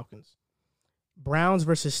beat the Falcons. Browns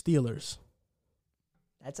versus Steelers.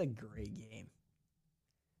 That's a great game.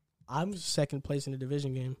 I'm second place in the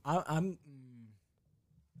division game. I'm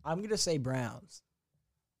gonna say Browns,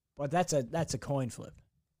 but that's a coin flip.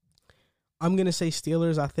 I'm gonna say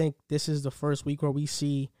Steelers. I think this is the first week where we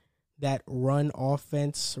see that run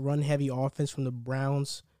heavy offense from the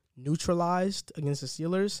Browns neutralized against the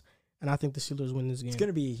Steelers, and I think the Steelers win this game. It's going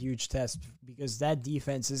to be a huge test because that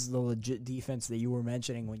defense is the legit defense that you were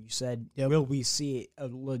mentioning when you said, will we see a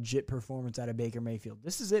legit performance out of Baker Mayfield?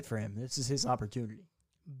 This is it for him. This is his opportunity.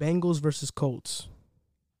 Bengals versus Colts.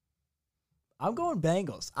 I'm going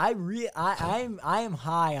Bengals. I am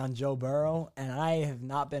high on Joe Burrow, and I have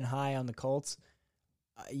not been high on the Colts.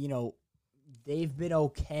 They've been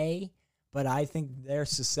okay, but I think they're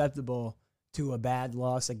susceptible to a bad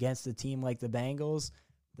loss against a team like the Bengals.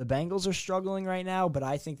 The Bengals are struggling right now, but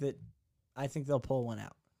I think they'll pull one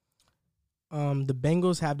out. The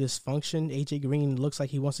Bengals have dysfunction. AJ Green looks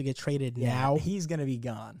like he wants to get traded now. He's going to be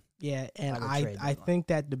gone. Yeah, and I think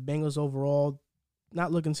that the Bengals overall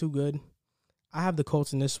not looking too good. I have the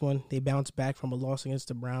Colts in this one. They bounced back from a loss against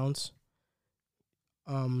the Browns.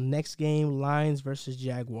 Next game, Lions versus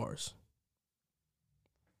Jaguars.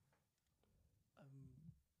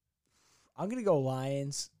 I'm going to go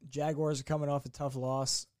Lions. Jaguars are coming off a tough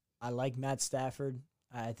loss. I like Matt Stafford.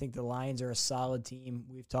 I think the Lions are a solid team.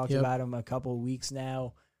 We've talked about them a couple of weeks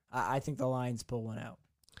now. I think the Lions pull one out.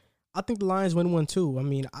 I think the Lions win one too. I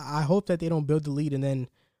mean, I hope that they don't build the lead and then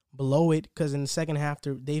blow it, because in the second half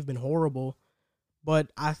they've been horrible.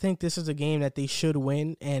 But I think this is a game that they should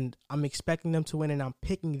win, and I'm expecting them to win, and I'm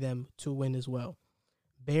picking them to win as well.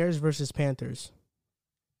 Bears versus Panthers.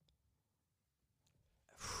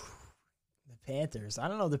 Panthers. I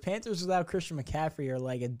don't know. The Panthers without Christian McCaffrey are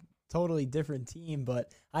like a totally different team,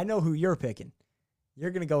 but I know who you're picking.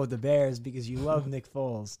 You're going to go with the Bears because you love Nick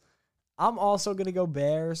Foles. I'm also going to go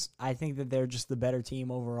Bears. I think that they're just the better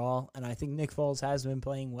team overall, and I think Nick Foles has been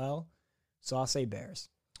playing well, so I'll say Bears.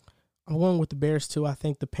 I'm going with the Bears, too. I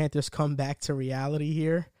think the Panthers come back to reality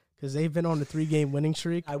here because they've been on a 3-game winning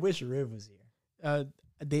streak. I wish Riv was here.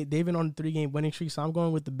 They've been on a 3-game winning streak, so I'm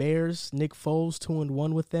going with the Bears. Nick Foles,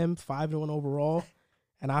 2-1 with them, 5-1 overall,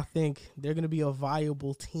 and I think they're going to be a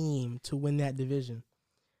viable team to win that division.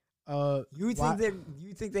 You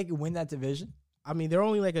think they can win that division? I mean, they're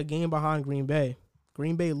only like a game behind Green Bay.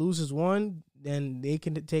 Green Bay loses one, then they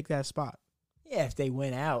can take that spot. Yeah, if they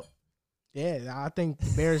win out. Yeah, I think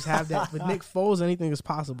the Bears have that. With Nick Foles, anything is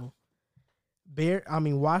possible.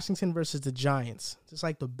 Washington versus the Giants. Just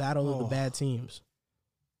like the battle of the bad teams.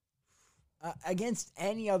 Against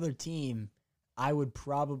any other team, I would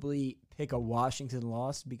probably pick a Washington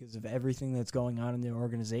loss because of everything that's going on in their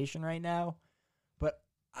organization right now. But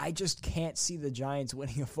I just can't see the Giants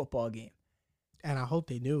winning a football game. And I hope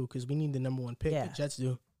they do, because we need the number one pick. Yeah. The Jets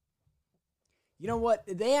do. You know what?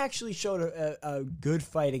 They actually showed a good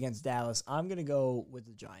fight against Dallas. I'm going to go with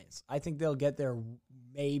the Giants. I think they'll get their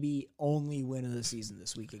maybe only win of the season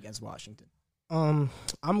this week against Washington. I'm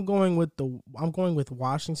going with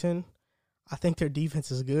Washington. I think their defense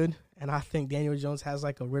is good, and I think Daniel Jones has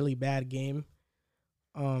like a really bad game.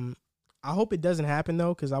 I hope it doesn't happen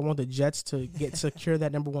though, because I want the Jets to secure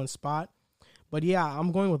that number one spot. But yeah,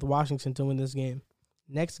 I'm going with Washington to win this game.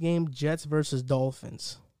 Next game, Jets versus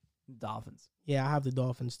Dolphins. Dolphins. Yeah, I have the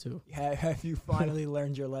Dolphins too. Have you finally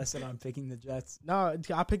learned your lesson on picking the Jets? No,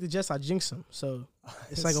 I picked the Jets. I jinxed them, so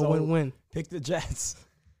it's like a win-win. Pick the Jets.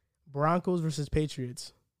 Broncos versus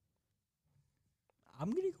Patriots. I'm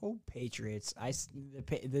going to go Patriots.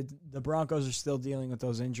 The Broncos are still dealing with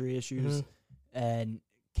those injury issues, and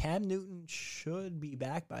Cam Newton should be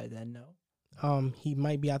back by then, no? He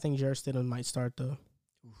might be. I think Jarrett Stidham might start, though.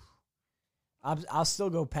 I'll still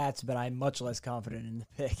go Pats, but I'm much less confident in the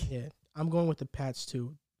pick. Yeah, I'm going with the Pats,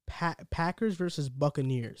 too. Packers versus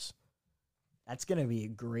Buccaneers. That's going to be a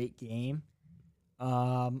great game.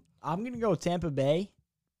 I'm going to go Tampa Bay.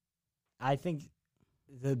 I think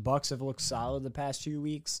the Bucs have looked solid the past few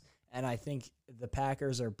weeks, and I think the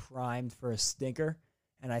Packers are primed for a stinker.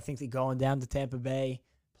 And I think that going down to Tampa Bay,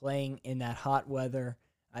 playing in that hot weather,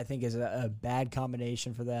 I think is a bad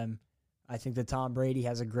combination for them. I think that Tom Brady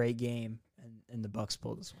has a great game, and the Bucs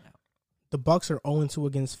pull this one out. The Bucs are 0-2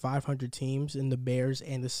 against 500 teams in the Bears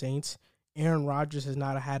and the Saints. Aaron Rodgers has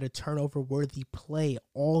not had a turnover-worthy play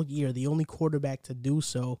all year, the only quarterback to do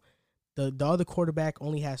so. The other quarterback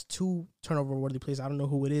only has 2 turnover-worthy plays. I don't know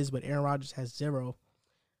who it is, but Aaron Rodgers has 0.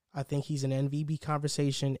 I think he's an MVP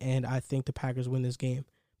conversation, and I think the Packers win this game.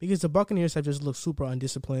 Because the Buccaneers have just looked super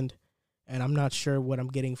undisciplined, and I'm not sure what I'm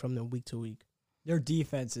getting from them week to week. Their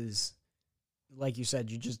defense is, like you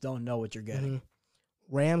said, you just don't know what you're getting.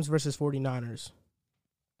 Rams versus 49ers.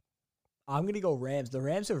 I'm going to go Rams. The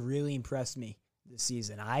Rams have really impressed me this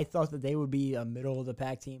season. I thought that they would be a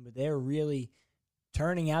middle-of-the-pack team, but they're really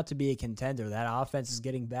turning out to be a contender. That offense is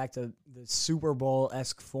getting back to the Super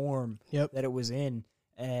Bowl-esque form that it was in.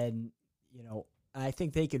 And, I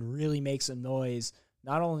think they can really make some noise,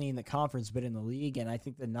 not only in the conference but in the league. And I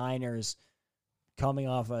think the Niners, coming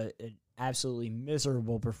off an absolutely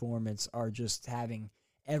miserable performance, are just having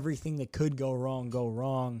everything that could go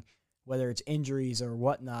wrong, whether it's injuries or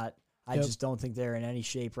whatnot. I just don't think they're in any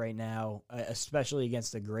shape right now, especially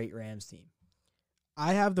against a great Rams team.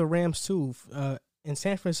 I have the Rams, too. In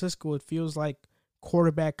San Francisco, it feels like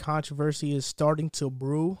quarterback controversy is starting to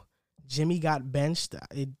brew. Jimmy got benched.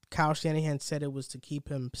 Kyle Shanahan said it was to keep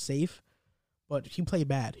him safe, but he played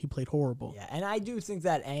bad. He played horrible. Yeah, and I do think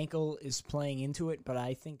that ankle is playing into it, but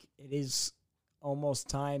I think it is almost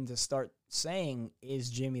time to start saying, is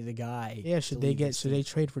Jimmy the guy? Yeah, should they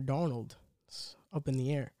trade for Darnold? It's up in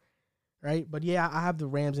the air, right? But yeah, I have the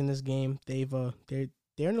Rams in this game. They're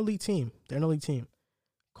an elite team. They're an elite team.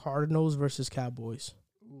 Cardinals versus Cowboys.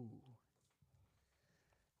 Ooh.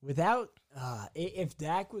 Without, if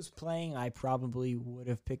Dak was playing, I probably would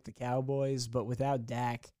have picked the Cowboys. But without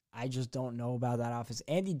Dak, I just don't know about that offense.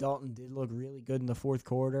 Andy Dalton did look really good in the fourth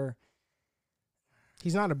quarter.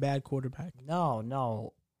 He's not a bad quarterback.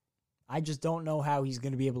 No. I just don't know how he's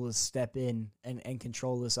going to be able to step in and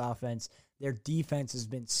control this offense. Their defense has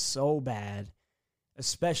been so bad,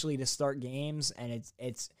 especially to start games. And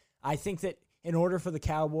it's. I think that in order for the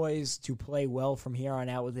Cowboys to play well from here on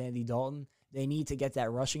out with Andy Dalton, they need to get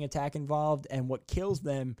that rushing attack involved. And what kills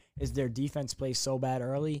them is their defense plays so bad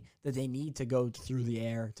early that they need to go through the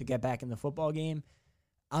air to get back in the football game.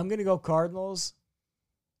 I'm going to go Cardinals.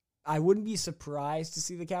 I wouldn't be surprised to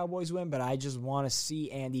see the Cowboys win, but I just want to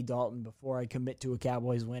see Andy Dalton before I commit to a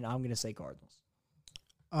Cowboys win. I'm going to say Cardinals.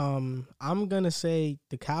 I'm going to say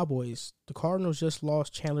the Cowboys. The Cardinals just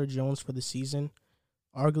lost Chandler Jones for the season.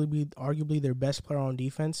 Arguably their best player on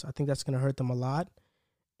defense. I think that's going to hurt them a lot.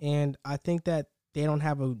 And I think that they don't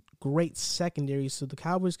have a great secondary, so the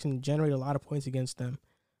Cowboys can generate a lot of points against them.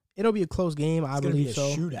 It'll be a close game, I believe so.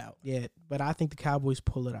 It's going to be a shootout. Yeah, but I think the Cowboys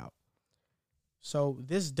pull it out. So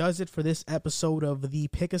this does it for this episode of the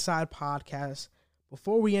Pick a Side podcast.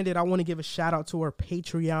 Before we end it, I want to give a shout out to our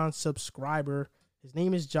Patreon subscriber. His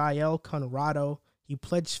name is Jael Conrado. He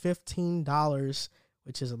pledged $15,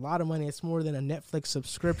 which is a lot of money. It's more than a Netflix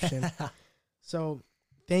subscription. So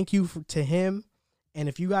thank you to him. And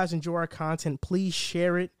if you guys enjoy our content, please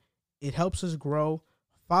share it. It helps us grow.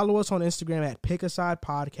 Follow us on Instagram at Pick a Side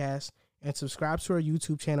Podcast and subscribe to our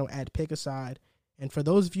YouTube channel at Pick a Side. And for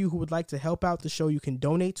those of you who would like to help out the show, you can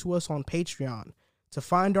donate to us on Patreon. To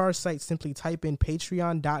find our site, simply type in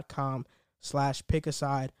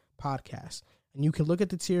patreon.com/pickasidepodcast. And you can look at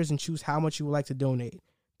the tiers and choose how much you would like to donate.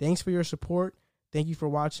 Thanks for your support. Thank you for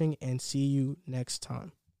watching, and see you next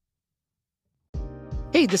time.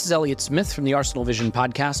 Hey, this is Elliott Smith from the Arsenal Vision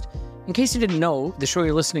podcast. In case you didn't know, the show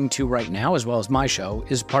you're listening to right now, as well as my show,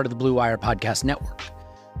 is part of the Blue Wire Podcast Network.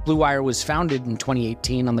 Blue Wire was founded in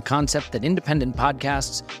 2018 on the concept that independent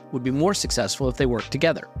podcasts would be more successful if they worked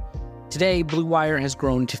together. Today, Blue Wire has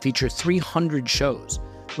grown to feature 300 shows,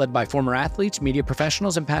 led by former athletes, media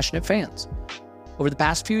professionals, and passionate fans. Over the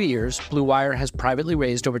past few years, Blue Wire has privately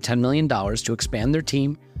raised over $10 million to expand their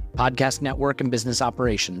team, podcast network, and business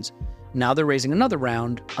operations. Now they're raising another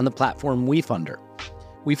round on the platform WeFunder.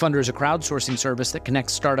 WeFunder is a crowdsourcing service that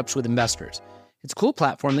connects startups with investors. It's a cool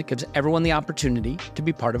platform that gives everyone the opportunity to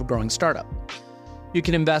be part of a growing startup. You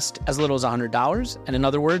can invest as little as $100, and in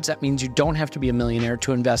other words, that means you don't have to be a millionaire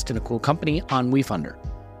to invest in a cool company on WeFunder.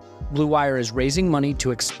 Blue Wire is raising money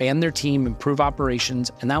to expand their team, improve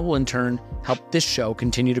operations, and that will in turn help this show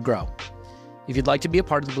continue to grow. If you'd like to be a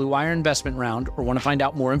part of the Blue Wire investment round or want to find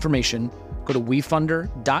out more information, go to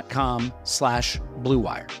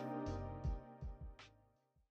wefunder.com/bluewire.